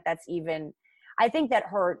don't think that that's even, I think that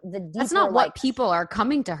that's not what people are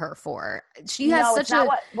coming to her for. She has such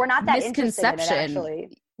we're not that misconception. Interested in it,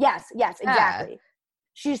 actually. Yes, exactly.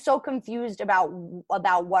 She's so confused about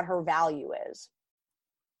what her value is.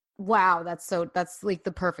 Wow, that's like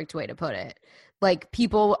the perfect way to put it. Like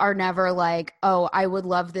people are never like, oh, I would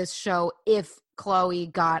love this show if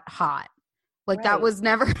Khloé got hot. Like right. That was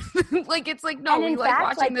never like, it's like, no, we like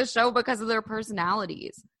watching this show because of their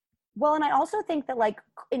personalities. Well, and I also think that like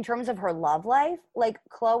in terms of her love life, like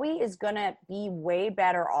Khloé is going to be way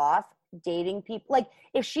better off dating people. Like,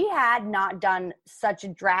 if she had not done such a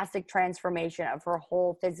drastic transformation of her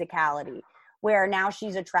whole physicality, where now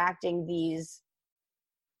she's attracting these,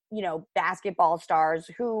 you know, basketball stars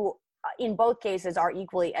who in both cases are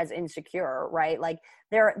equally as insecure, right? Like,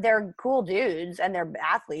 they're cool dudes and they're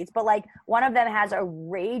athletes, but like one of them has a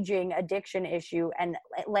raging addiction issue and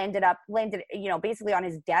landed, you know, basically on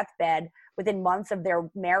his deathbed within months of their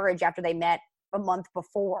marriage after they met a month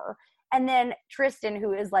before. And then Tristan,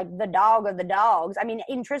 who is like the dog of the dogs. I mean,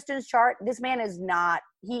 in Tristan's chart, this man is not,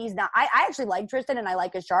 he's not, I actually like Tristan and I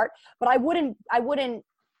like his chart, but I wouldn't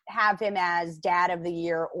have him as dad of the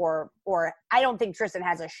year or I don't think Tristan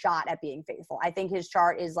has a shot at being faithful. I think his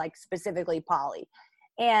chart is like specifically poly.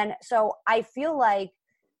 And so I feel like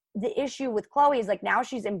the issue with Khloé is like now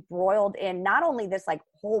she's embroiled in not only this like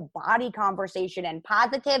whole body conversation and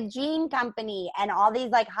positive gene company and all these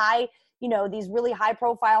like high, you know, these really high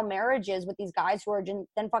profile marriages with these guys who are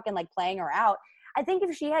then fucking like playing her out. I think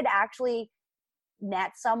if she had actually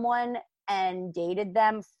met someone and dated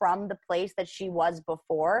them from the place that she was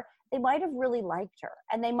before, they might have really liked her.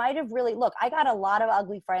 And they might have really, look, I got a lot of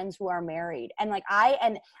ugly friends who are married. And like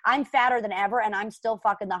I'm fatter than ever and I'm still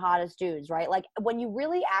fucking the hottest dudes, right? Like when you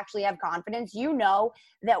really actually have confidence, you know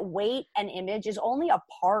that weight and image is only a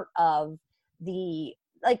part of the,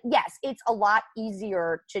 like, yes, it's a lot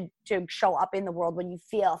easier to show up in the world when you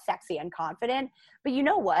feel sexy and confident. But you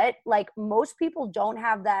know what? Like most people don't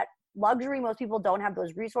have that luxury. Most people don't have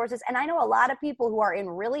those resources. And I know a lot of people who are in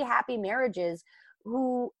really happy marriages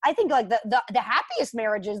who I think like the happiest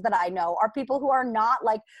marriages that I know are people who are not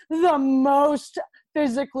like the most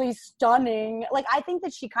physically stunning. Like I think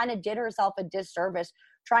that she kind of did herself a disservice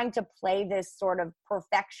trying to play this sort of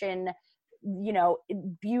perfection, you know,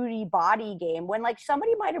 beauty body game when like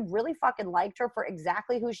somebody might have really fucking liked her for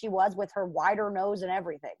exactly who she was with her wider nose and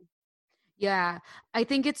everything. Yeah, I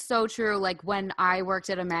think it's so true. Like when I worked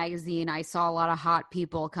at a magazine, I saw a lot of hot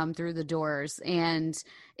people come through the doors and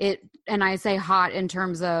I say hot in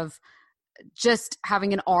terms of just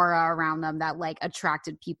having an aura around them that like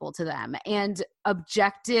attracted people to them, and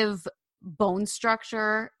objective bone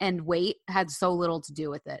structure and weight had so little to do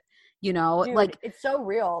with it. You know, dude, like it's so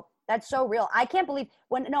real. That's so real. I can't believe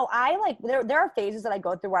I like, there are phases that I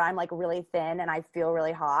go through where I'm like really thin and I feel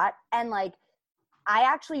really hot. And like, I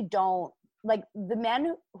actually don't, like the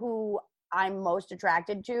men who I'm most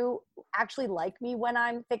attracted to actually like me when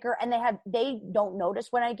I'm thicker, and they don't notice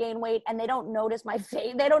when I gain weight, and they don't notice my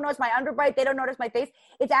face. They don't notice my underbite. They don't notice my face.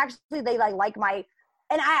 It's actually, they like my,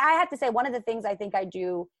 and I have to say one of the things I think I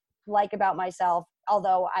do like about myself,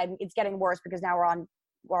 although it's getting worse because now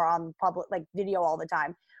we're on public, like video all the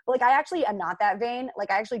time. But like, I actually am not that vain. Like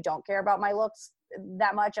I actually don't care about my looks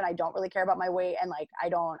that much, and I don't really care about my weight, and like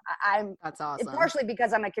I'm that's awesome. It's partially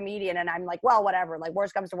because I'm a comedian and I'm like, well, whatever, like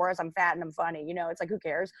worst comes to worst, I'm fat and I'm funny, you know, it's like who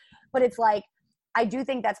cares. But it's like I do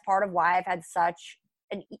think that's part of why I've had such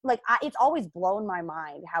an it's always blown my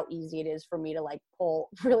mind how easy it is for me to like pull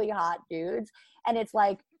really hot dudes. And it's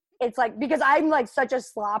like because I'm like such a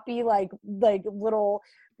sloppy like little,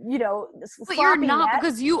 you know, but you're not net.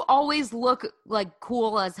 Because you always look like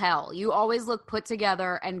cool as hell. You always look put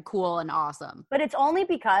together and cool and awesome. But it's only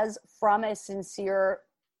because from a sincere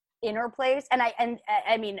inner place, and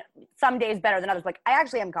I mean, some days better than others. Like I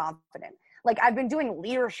actually am confident. Like I've been doing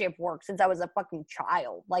leadership work since I was a fucking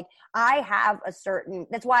child. Like I have a certain,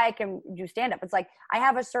 that's why I can do stand up. It's like I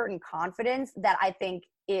have a certain confidence that I think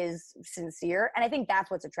is sincere, and I think that's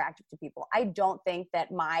what's attractive to people. I don't think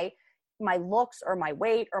that my looks or my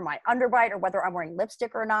weight or my underbite or whether I'm wearing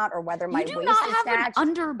lipstick or not or whether my waist is snatched. You do not have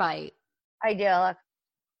an underbite. I do. Look.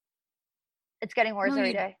 It's getting worse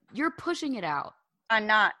every day. You're pushing it out. I'm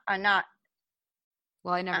not.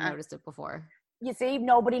 Well, I never noticed it before. You see,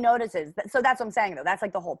 nobody notices. So that's what I'm saying, though. That's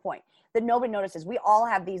like the whole point, that nobody notices. We all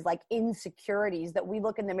have these like insecurities that we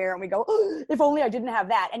look in the mirror and we go, oh, if only I didn't have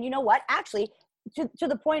that. And you know what? Actually, to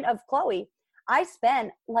the point of Khloé, I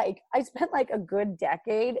spent like a good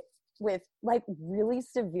decade with like really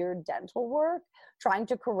severe dental work trying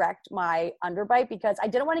to correct my underbite because I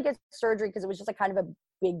didn't want to get surgery because it was just like kind of a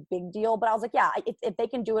big deal. But I was like, yeah, if they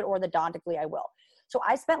can do it orthodontically, I will. So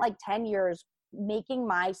I spent like 10 years making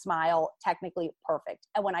my smile technically perfect.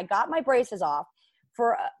 And when I got my braces off,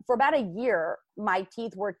 for about a year, my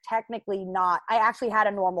teeth were technically not, I actually had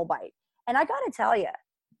a normal bite. And I got to tell you,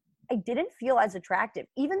 I didn't feel as attractive,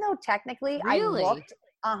 even though technically really? I looked,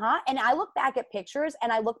 and I look back at pictures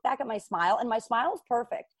and I look back at my smile, and my smile is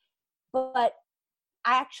perfect. But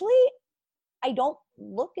I don't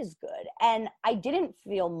look as good. And I didn't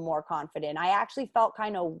feel more confident. I actually felt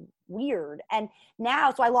kind of weird. And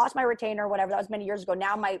now, so I lost my retainer, whatever, that was many years ago.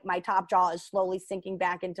 Now my top jaw is slowly sinking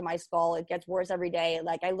back into my skull. It gets worse every day.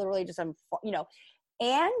 Like I literally just am,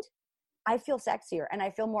 and I feel sexier and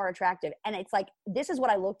I feel more attractive. And it's like, this is what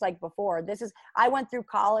I looked like before. I went through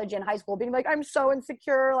college and high school being like, I'm so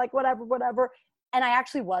insecure, like whatever. And I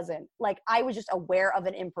actually wasn't. Like, I was just aware of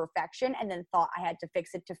an imperfection and then thought I had to fix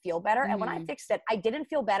it to feel better. And when I fixed it, I didn't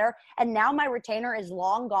feel better. And now my retainer is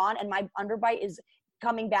long gone and my underbite is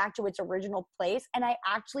coming back to its original place. And I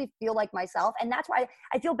actually feel like myself. And that's why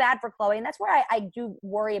I feel bad for Khloé. And that's where I do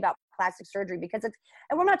worry about plastic surgery, because and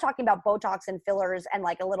we're not talking about Botox and fillers and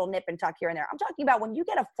like a little nip and tuck here and there. I'm talking about when you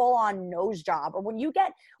get a full on nose job, or when you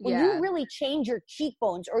really change your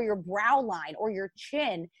cheekbones or your brow line or your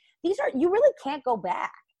chin. You really can't go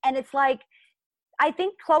back. And it's like, I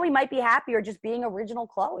think Khloé might be happier just being original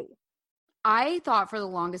Khloé. I thought for the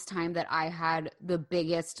longest time that I had the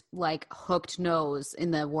biggest like hooked nose in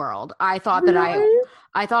the world. I thought that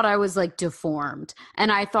I thought I was like deformed.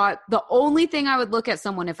 And I thought the only thing I would look at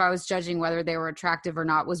someone if I was judging whether they were attractive or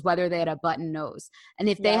not was whether they had a button nose. And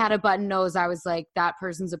if they had a button nose, I was like, that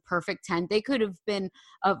person's a perfect 10. They could have been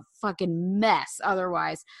a fucking mess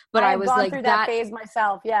otherwise. But I was gone like through that phase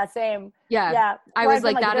myself. Yeah, same. Yeah. I was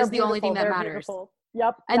like, that is the only thing that matters. Beautiful.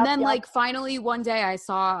 And then like finally one day I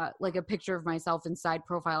saw like a picture of myself in side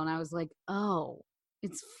profile and I was like, oh,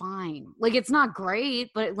 it's fine. Like, it's not great,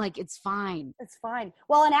 but like, it's fine. It's fine.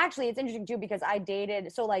 Well, and actually it's interesting too, because I dated,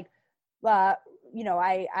 so like,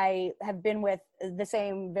 I have been with the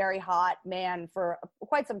same very hot man for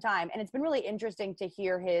quite some time. And it's been really interesting to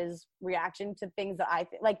hear his reaction to things that I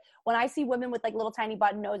think, like when I see women with like little tiny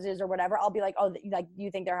button noses or whatever, I'll be like, oh, like, do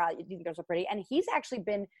you think they're hot? Do you think they're so pretty? And he's actually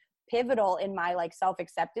been pivotal in my like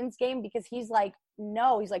self-acceptance game, because he's like,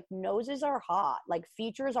 no, he's like, noses are hot, like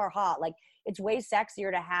features are hot, like it's way sexier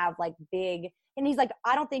to have like big, and he's like,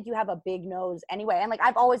 I don't think you have a big nose anyway. And like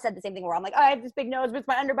I've always said the same thing where I'm like, oh, I have this big nose, but it's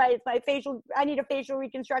my underbite, it's my facial, I need a facial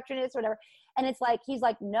reconstructionist, whatever. And it's like, he's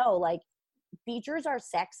like, no, like features are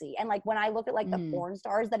sexy. And like when I look at like the porn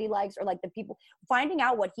stars that he likes, or like the people, finding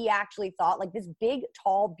out what he actually thought, like this big,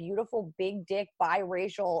 tall, beautiful, big dick,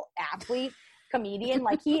 biracial athlete comedian,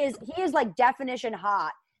 like he is like definition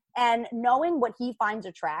hot. And knowing what he finds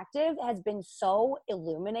attractive has been so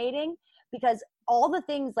illuminating, because all the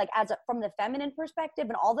things like from the feminine perspective,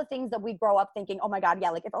 and all the things that we grow up thinking, oh my God,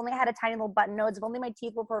 yeah, like if only I had a tiny little button nose, if only my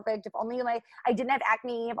teeth were perfect, if only I didn't have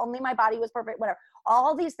acne, if only my body was perfect, whatever.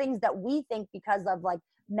 All these things that we think because of like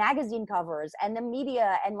magazine covers and the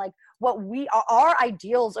media and like what our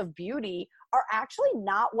ideals of beauty are actually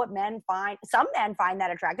not what men find. Some men find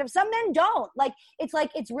that attractive, some men don't. Like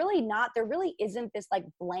it's really not, there really isn't this like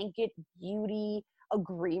blanket beauty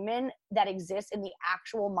agreement that exists in the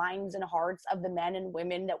actual minds and hearts of the men and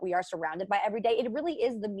women that we are surrounded by every day. It really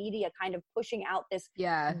is the media kind of pushing out this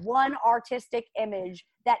one artistic image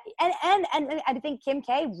that, and I think Kim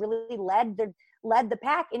K really led the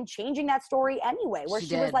pack in changing that story anyway, where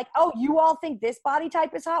she was like, oh, you all think this body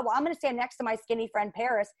type is hot? Well, I'm going to stand next to my skinny friend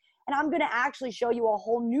Paris, and I'm going to actually show you a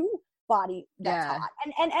whole new body that's hot.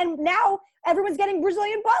 And now everyone's getting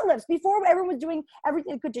Brazilian butt lifts. Before, everyone was doing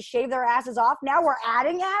everything they could to shave their asses off. Now we're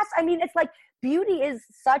adding ass. I mean, it's like beauty is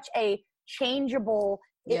such a changeable,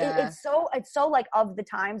 it's so like of the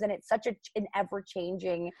times, and it's such an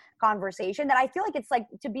ever-changing conversation that I feel like it's like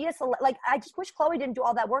to be like, I just wish Khloé didn't do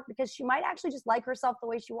all that work, because she might actually just like herself the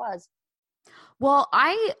way she was. Well,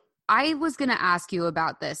 I was going to ask you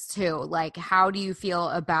about this too. Like, how do you feel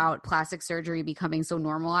about plastic surgery becoming so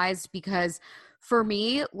normalized? Because for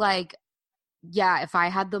me, like, yeah, if I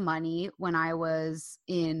had the money when I was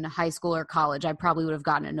in high school or college, I probably would have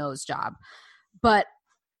gotten a nose job.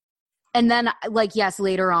 And then like, yes,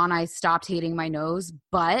 later on I stopped hating my nose,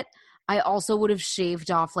 but I also would have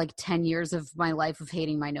shaved off like 10 years of my life of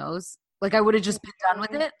hating my nose. Like I would have just been done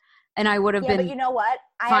with it, and I would have been, but you know what?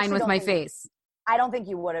 fine with my face. I don't think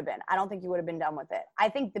you would have been. I don't think you would have been done with it. I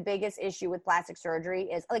think the biggest issue with plastic surgery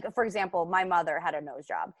is, like, for example, my mother had a nose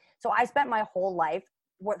job. So I spent my whole life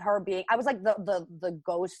with her being, I was like the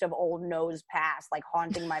ghost of old nose past, like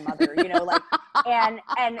haunting my mother, you know, like, and,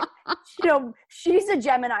 you know, she's a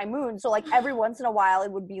Gemini moon. So like every once in a while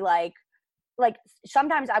it would be like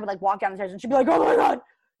sometimes I would like walk down the stairs and she'd be like, oh my God,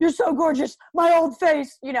 you're so gorgeous, my old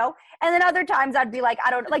face, you know? And then other times I'd be like,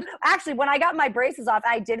 I don't, like, actually, when I got my braces off,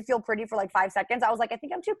 I did feel pretty for like 5 seconds. I was like, I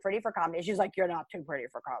think I'm too pretty for comedy. She's like, you're not too pretty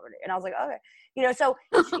for comedy. And I was like, okay. You know, so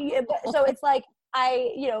it's like,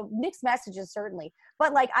 mixed messages, certainly.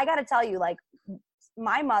 But like, I got to tell you, like,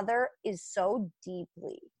 my mother is so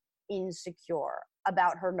deeply insecure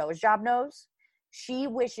about her nose job nose she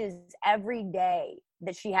wishes every day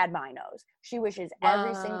that she had my nose. She wishes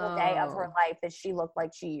every single day of her life that she looked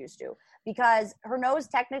like she used to, because her nose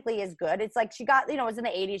technically is good. It's like she got, you know, it's in the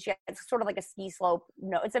 80s. It's sort of like a ski slope.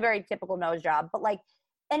 No, it's a very typical nose job, but like,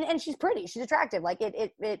 and she's pretty, she's attractive. Like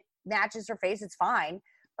it matches her face. It's fine.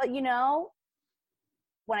 But you know,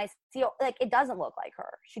 when I see, like, it doesn't look like her.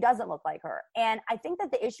 She doesn't look like her. And I think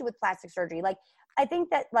that the issue with plastic surgery, like, I think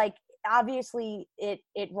that, like, obviously it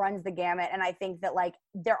runs the gamut. And I think that, like,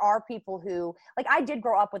 there are people who, like, I did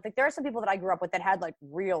grow up with, like, there are some people that I grew up with that had, like,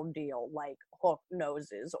 real deal, like, hook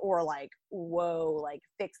noses or, like, whoa, like,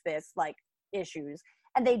 fix this, like, issues.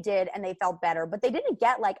 And they did, and they felt better. But they didn't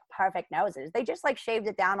get, like, perfect noses. They just, like, shaved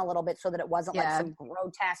it down a little bit so that it wasn't, like, some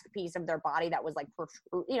grotesque piece of their body that was, like,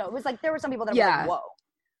 you know, it was, like, there were some people that were like, whoa.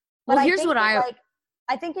 But well, here's what like,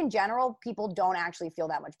 I think in general, people don't actually feel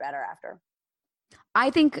that much better after.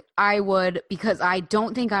 I think I would, because I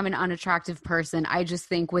don't think I'm an unattractive person. I just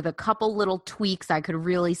think with a couple little tweaks, I could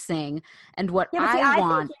really sing. And what I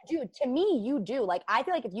want. Think you do. To me, you do. Like, I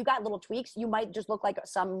feel like if you got little tweaks, you might just look like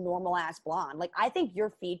some normal ass blonde. Like, I think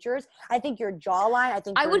your features, I think your jawline, I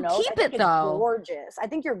think your would nose, keep it though. Gorgeous. I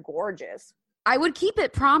think you're gorgeous. I would keep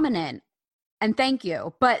it prominent. And thank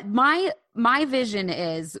you. But my vision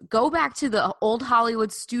is go back to the old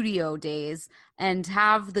Hollywood studio days and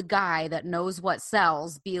have the guy that knows what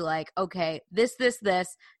sells be like, okay, this,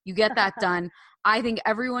 you get that done. I think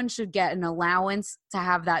everyone should get an allowance to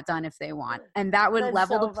have that done if they want. And that would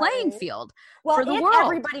level the playing field for the world.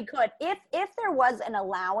 Everybody could. If there was an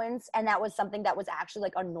allowance and that was something that was actually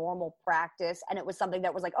like a normal practice, and it was something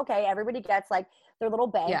that was like, okay, everybody gets like their little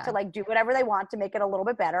bank to like do whatever they want to make it a little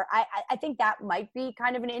bit better. I think that might be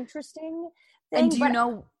kind of an interesting thing. And do you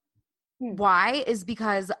know why? Is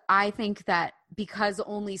because I think that because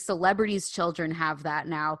only celebrities' children have that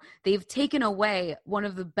now, they've taken away one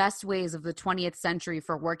of the best ways of the 20th century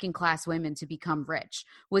for working class women to become rich,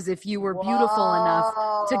 was if you were beautiful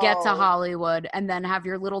enough to get to Hollywood and then have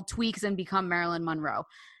your little tweaks and become Marilyn Monroe.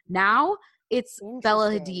 Now it's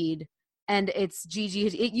Bella Hadid and it's Gigi.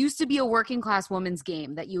 It used to be a working class woman's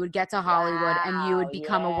game that you would get to Hollywood and you would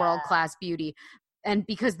become a world class beauty. And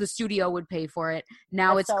because the studio would pay for it,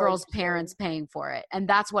 now it's girls' parents paying for it. And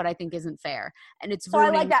that's what I think isn't fair. And it's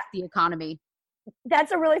ruining the economy.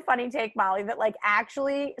 That's a really funny take, Molly, that like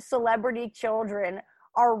actually celebrity children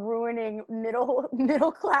are ruining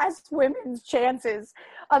middle class women's chances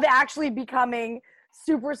of actually becoming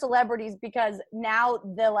super celebrities, because now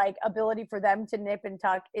the like ability for them to nip and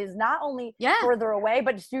tuck is not only further away,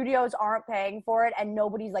 but studios aren't paying for it and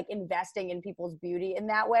nobody's like investing in people's beauty in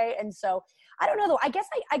that way. And so I don't know though. I guess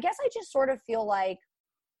I just sort of feel like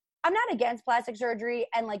I'm not against plastic surgery,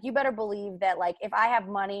 and like you better believe that like if I have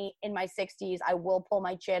money in my 60s, I will pull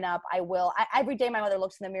my chin up. Every day my mother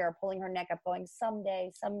looks in the mirror pulling her neck up going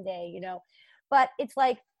someday, you know. But it's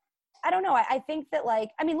like, I don't know. I think that like,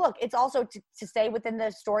 I mean, look, it's also to stay within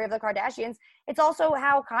the story of the Kardashians. It's also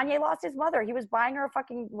how Kanye lost his mother. He was buying her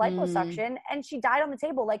fucking liposuction and she died on the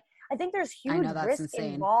table. Like, I think there's huge risk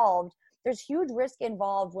involved. There's huge risk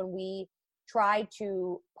involved when we try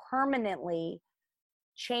to permanently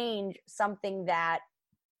change something that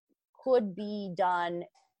could be done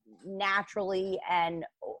naturally. And,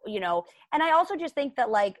 you know, and I also just think that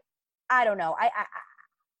like, I don't know. I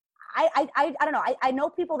don't know. I know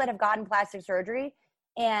people that have gotten plastic surgery,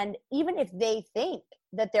 and even if they think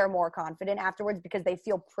that they're more confident afterwards because they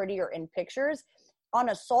feel prettier in pictures, on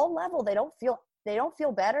a soul level, they don't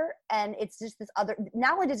feel better. And it's just this other,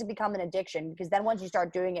 not only does it become an addiction, because then once you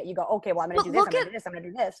start doing it, you go, okay, well, I'm going to do this, I'm going to do this, I'm going to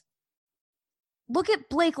do this. Look at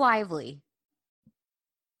Blake Lively.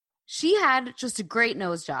 She had just a great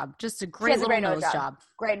nose job, just a great little nose job.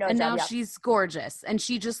 Great nose job. And now she's gorgeous. And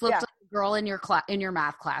she just looked like a girl in your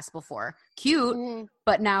math class before. Cute,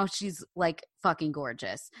 but now she's like fucking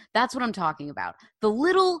gorgeous. That's what I'm talking about. The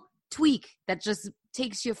little tweak that just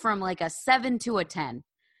takes you from like a 7 to a 10.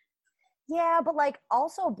 Yeah, but like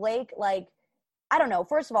also Blake, like, I don't know.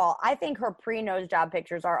 First of all, I think her pre-nose job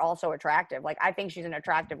pictures are also attractive. Like, I think she's an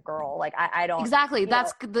attractive girl. Like, I don't. Exactly.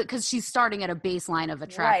 That's because she's starting at a baseline of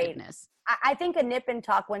attractiveness. Right. I think a nip and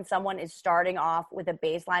tuck when someone is starting off with a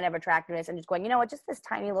baseline of attractiveness and just going, you know what, just this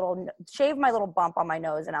tiny little, shave my little bump on my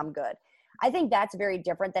nose and I'm good. I think that's very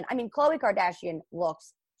different than, I mean, Khloé Kardashian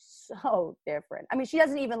looks so different. I mean, she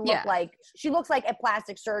doesn't even look like, she looks like a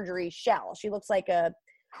plastic surgery shell. She looks like a,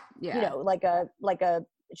 you know, like a,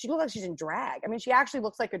 she looks like she's in drag. I mean, she actually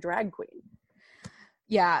looks like a drag queen.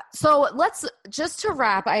 Yeah. So let's just to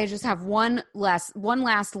wrap. I just have one last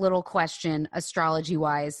little question, astrology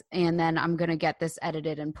wise, and then I'm gonna get this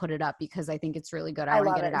edited and put it up because I think it's really good. I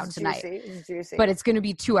want to get it out tonight. It's juicy. But it's going to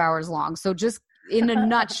be 2 hours long. So just in a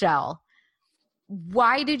nutshell,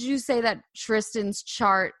 why did you say that Tristan's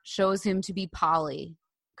chart shows him to be poly?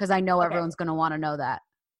 Because I know everyone's going to want to know that.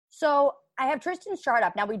 So I have Tristan's chart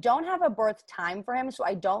up. Now, we don't have a birth time for him, so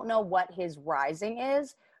I don't know what his rising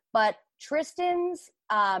is. But Tristan's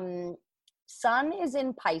sun is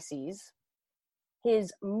in Pisces.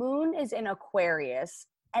 His moon is in Aquarius.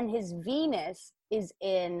 And his Venus is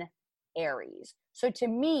in Aries. So to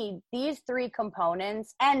me, these three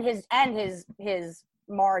components, and his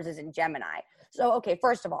Mars is in Gemini. So, okay,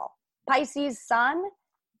 first of all, Pisces sun,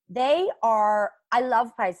 I love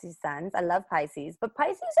Pisces suns. I love Pisces, but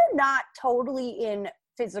Pisces are not totally in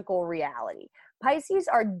physical reality. Pisces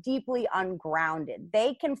are deeply ungrounded.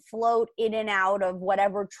 They can float in and out of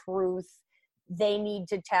whatever truth they need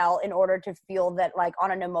to tell in order to feel that, like,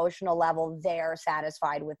 on an emotional level, they're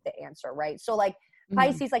satisfied with the answer, right? So, like,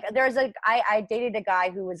 Pisces, like, I dated a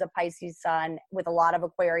guy who was a Pisces sun with a lot of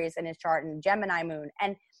Aquarius in his chart and Gemini moon.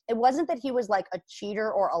 And it wasn't that he was, like, a cheater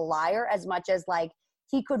or a liar as much as, like,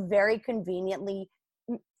 he could very conveniently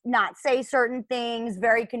not say certain things,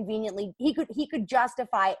 very conveniently. He could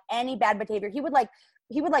justify any bad behavior. He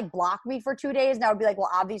would block me for 2 days, and I would be like, well,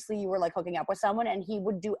 obviously you were, like, hooking up with someone. And he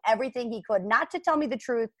would do everything he could not to tell me the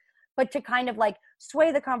truth, but to kind of, like,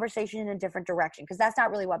 sway the conversation in a different direction, because that's not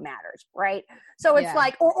really what matters, right? So it's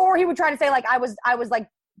like, or he would try to say, like, I was like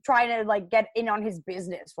trying to, like, get in on his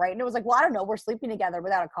business, right? And it was like, well, I don't know, we're sleeping together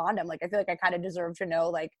without a condom. Like, I feel like I kind of deserve to know,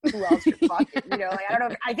 like, who else you're fucking, you know? Like, I don't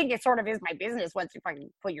know. I think it sort of is my business once you fucking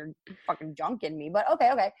put your fucking junk in me. But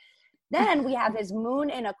okay. Then we have his moon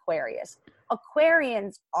in Aquarius.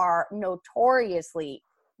 Aquarians are notoriously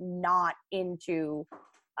not into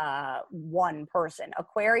one person.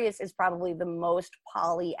 Aquarius is probably the most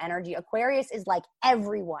poly energy. Aquarius is like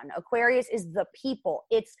everyone. Aquarius is the people.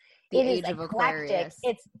 It is eclectic.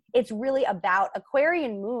 It's really about,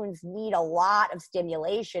 Aquarian moons need a lot of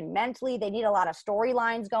stimulation mentally. They need a lot of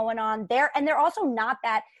storylines going on there. And they're also not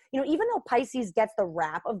that, you know, even though Pisces gets the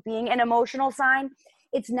rap of being an emotional sign,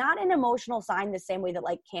 it's not an emotional sign the same way that,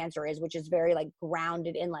 like, Cancer is, which is very, like,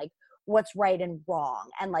 grounded in, like, what's right and wrong,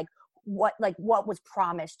 and like what was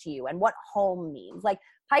promised to you and what home means. Like,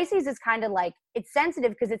 Pisces is kind of like, it's sensitive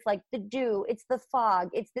because it's like the dew, it's the fog,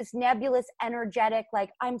 it's this nebulous, energetic, like,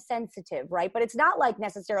 I'm sensitive, right? But it's not like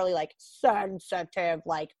necessarily like sensitive,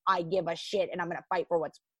 like, I give a shit and I'm gonna fight for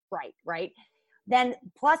what's right? Then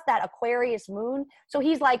plus that Aquarius moon, so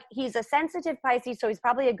he's a sensitive Pisces, so he's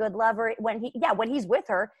probably a good lover. When he's with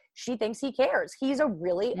her, she thinks he cares. He's a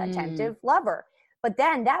really attentive lover. But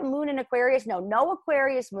then that moon in Aquarius, no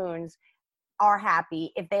Aquarius moons are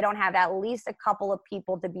happy if they don't have at least a couple of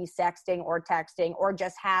people to be sexting or texting, or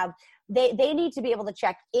just have, they need to be able to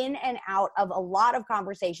check in and out of a lot of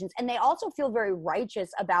conversations. And they also feel very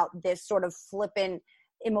righteous about this sort of flippant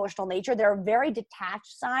emotional nature. They're a very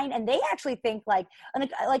detached sign, and they actually think like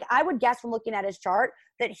I would guess from looking at his chart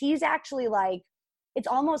that he's actually like, it's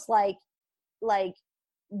almost like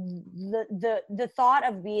the thought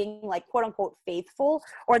of being, like, quote unquote faithful,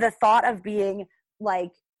 or the thought of being,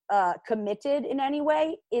 like, committed in any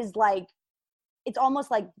way is, like, it's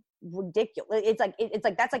almost like ridiculous. It's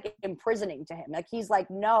like that's like imprisoning to him. Like, he's like,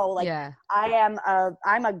 no, like, I'm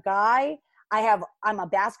a guy. I'm a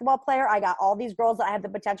basketball player. I got all these girls that I have the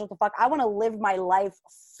potential to fuck. I want to live my life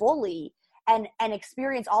fully and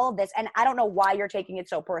experience all of this. And I don't know why you're taking it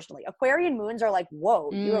so personally. Aquarian moons are like, whoa,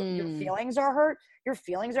 your feelings are hurt. Your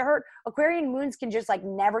feelings are hurt. Aquarian moons can just, like,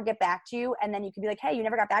 never get back to you. And then you can be like, hey, you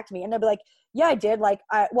never got back to me. And they'll be like, yeah, I did. Like,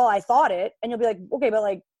 I thought it. And you'll be like, okay, but,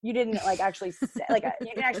 like, you didn't, like, actually say, like, you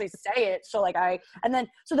didn't actually say it. So, like,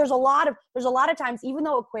 so there's a lot of times, even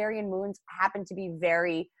though Aquarian moons happen to be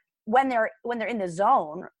very, when they're in the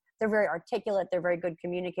zone, they're very articulate. They're very good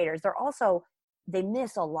communicators. They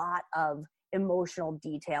miss a lot of emotional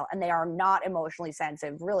detail, and they are not emotionally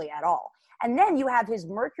sensitive really at all. And then you have his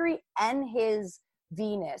Mercury and his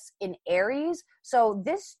Venus in Aries. So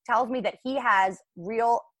this tells me that he has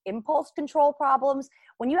real impulse control problems.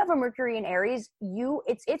 When you have a Mercury in Aries,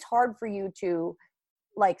 it's hard for you to,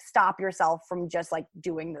 like, stop yourself from just, like,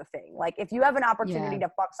 doing the thing. Like, if you have an opportunity to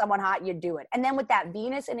fuck someone hot, you do it. And then with that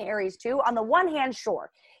Venus in Aries too, on the one hand, sure,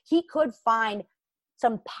 he could find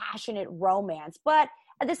some passionate romance, but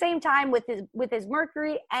at the same time, with his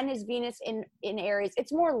Mercury and his Venus in Aries,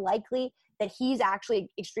 it's more likely that he's actually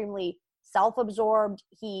extremely self-absorbed.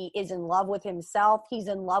 He is in love with himself. He's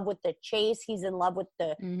in love with the chase. He's in love with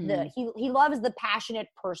he loves the passionate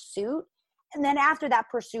pursuit. And then after that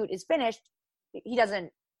pursuit is finished,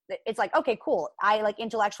 it's like, okay, cool. I, like,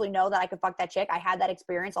 intellectually know that I could fuck that chick. I had that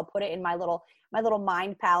experience. I'll put it in my little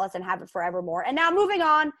mind palace and have it forevermore. And now moving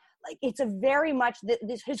on, Like it's a very much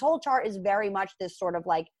this his whole chart is very much this sort of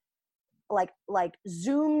like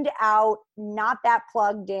zoomed out, not that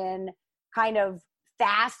plugged in, kind of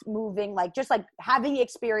fast moving, like just like having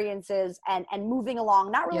experiences and moving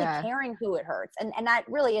along, not really caring who it hurts. And that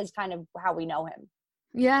really is kind of how we know him.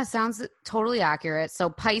 Yeah, sounds totally accurate. So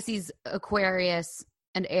Pisces, Aquarius,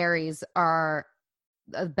 and Aries are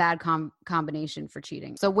a bad combination for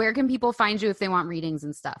cheating. So where can people find you if they want readings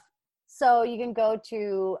and stuff? So you can go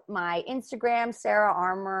to my Instagram, Sara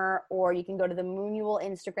Armour, or you can go to the Moonual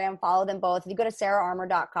Instagram, follow them both. If you go to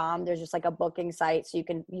saraarmour.com, there's just like a booking site, so you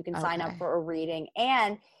can sign up for a reading.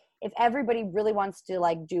 And if everybody really wants to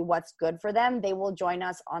like do what's good for them, they will join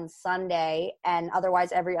us on Sunday and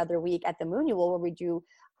otherwise every other week at the Moonual, where we do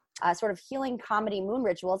sort of healing comedy moon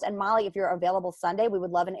rituals. And Molly, if you're available Sunday, we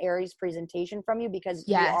would love an Aries presentation from you, because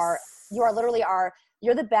you are literally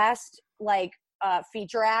you're the best like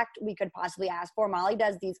feature act we could possibly ask for. Molly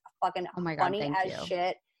does these fucking funny as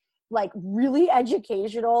shit, like really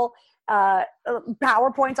educational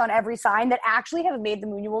PowerPoints on every sign that actually have made the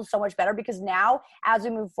Moonual so much better, because now as we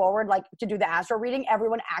move forward, like to do the astro reading,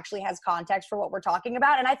 everyone actually has context for what we're talking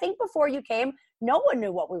about. And I think before you came, no one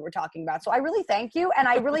knew what we were talking about. So I really thank you. And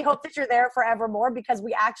I really hope that you're there forevermore, because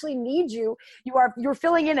we actually need you. You're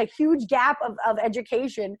filling in a huge gap of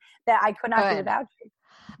education that I could not do without you.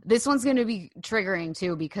 This one's going to be triggering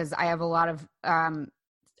too, because I have a lot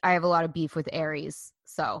of beef with Aries.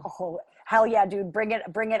 So hell yeah, dude, bring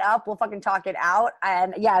it up. We'll fucking talk it out.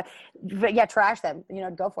 And trash them.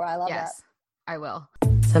 Go for it. I love that. Yes, I will.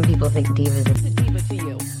 Some people think divas are a diva to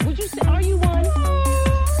you. Would you say, are you one?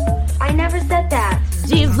 I never said that.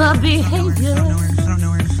 Diva behavior.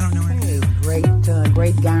 Hey,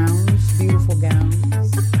 great gowns, beautiful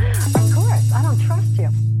gowns. Of course, I don't trust you.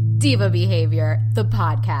 Diva Behavior, the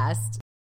podcast.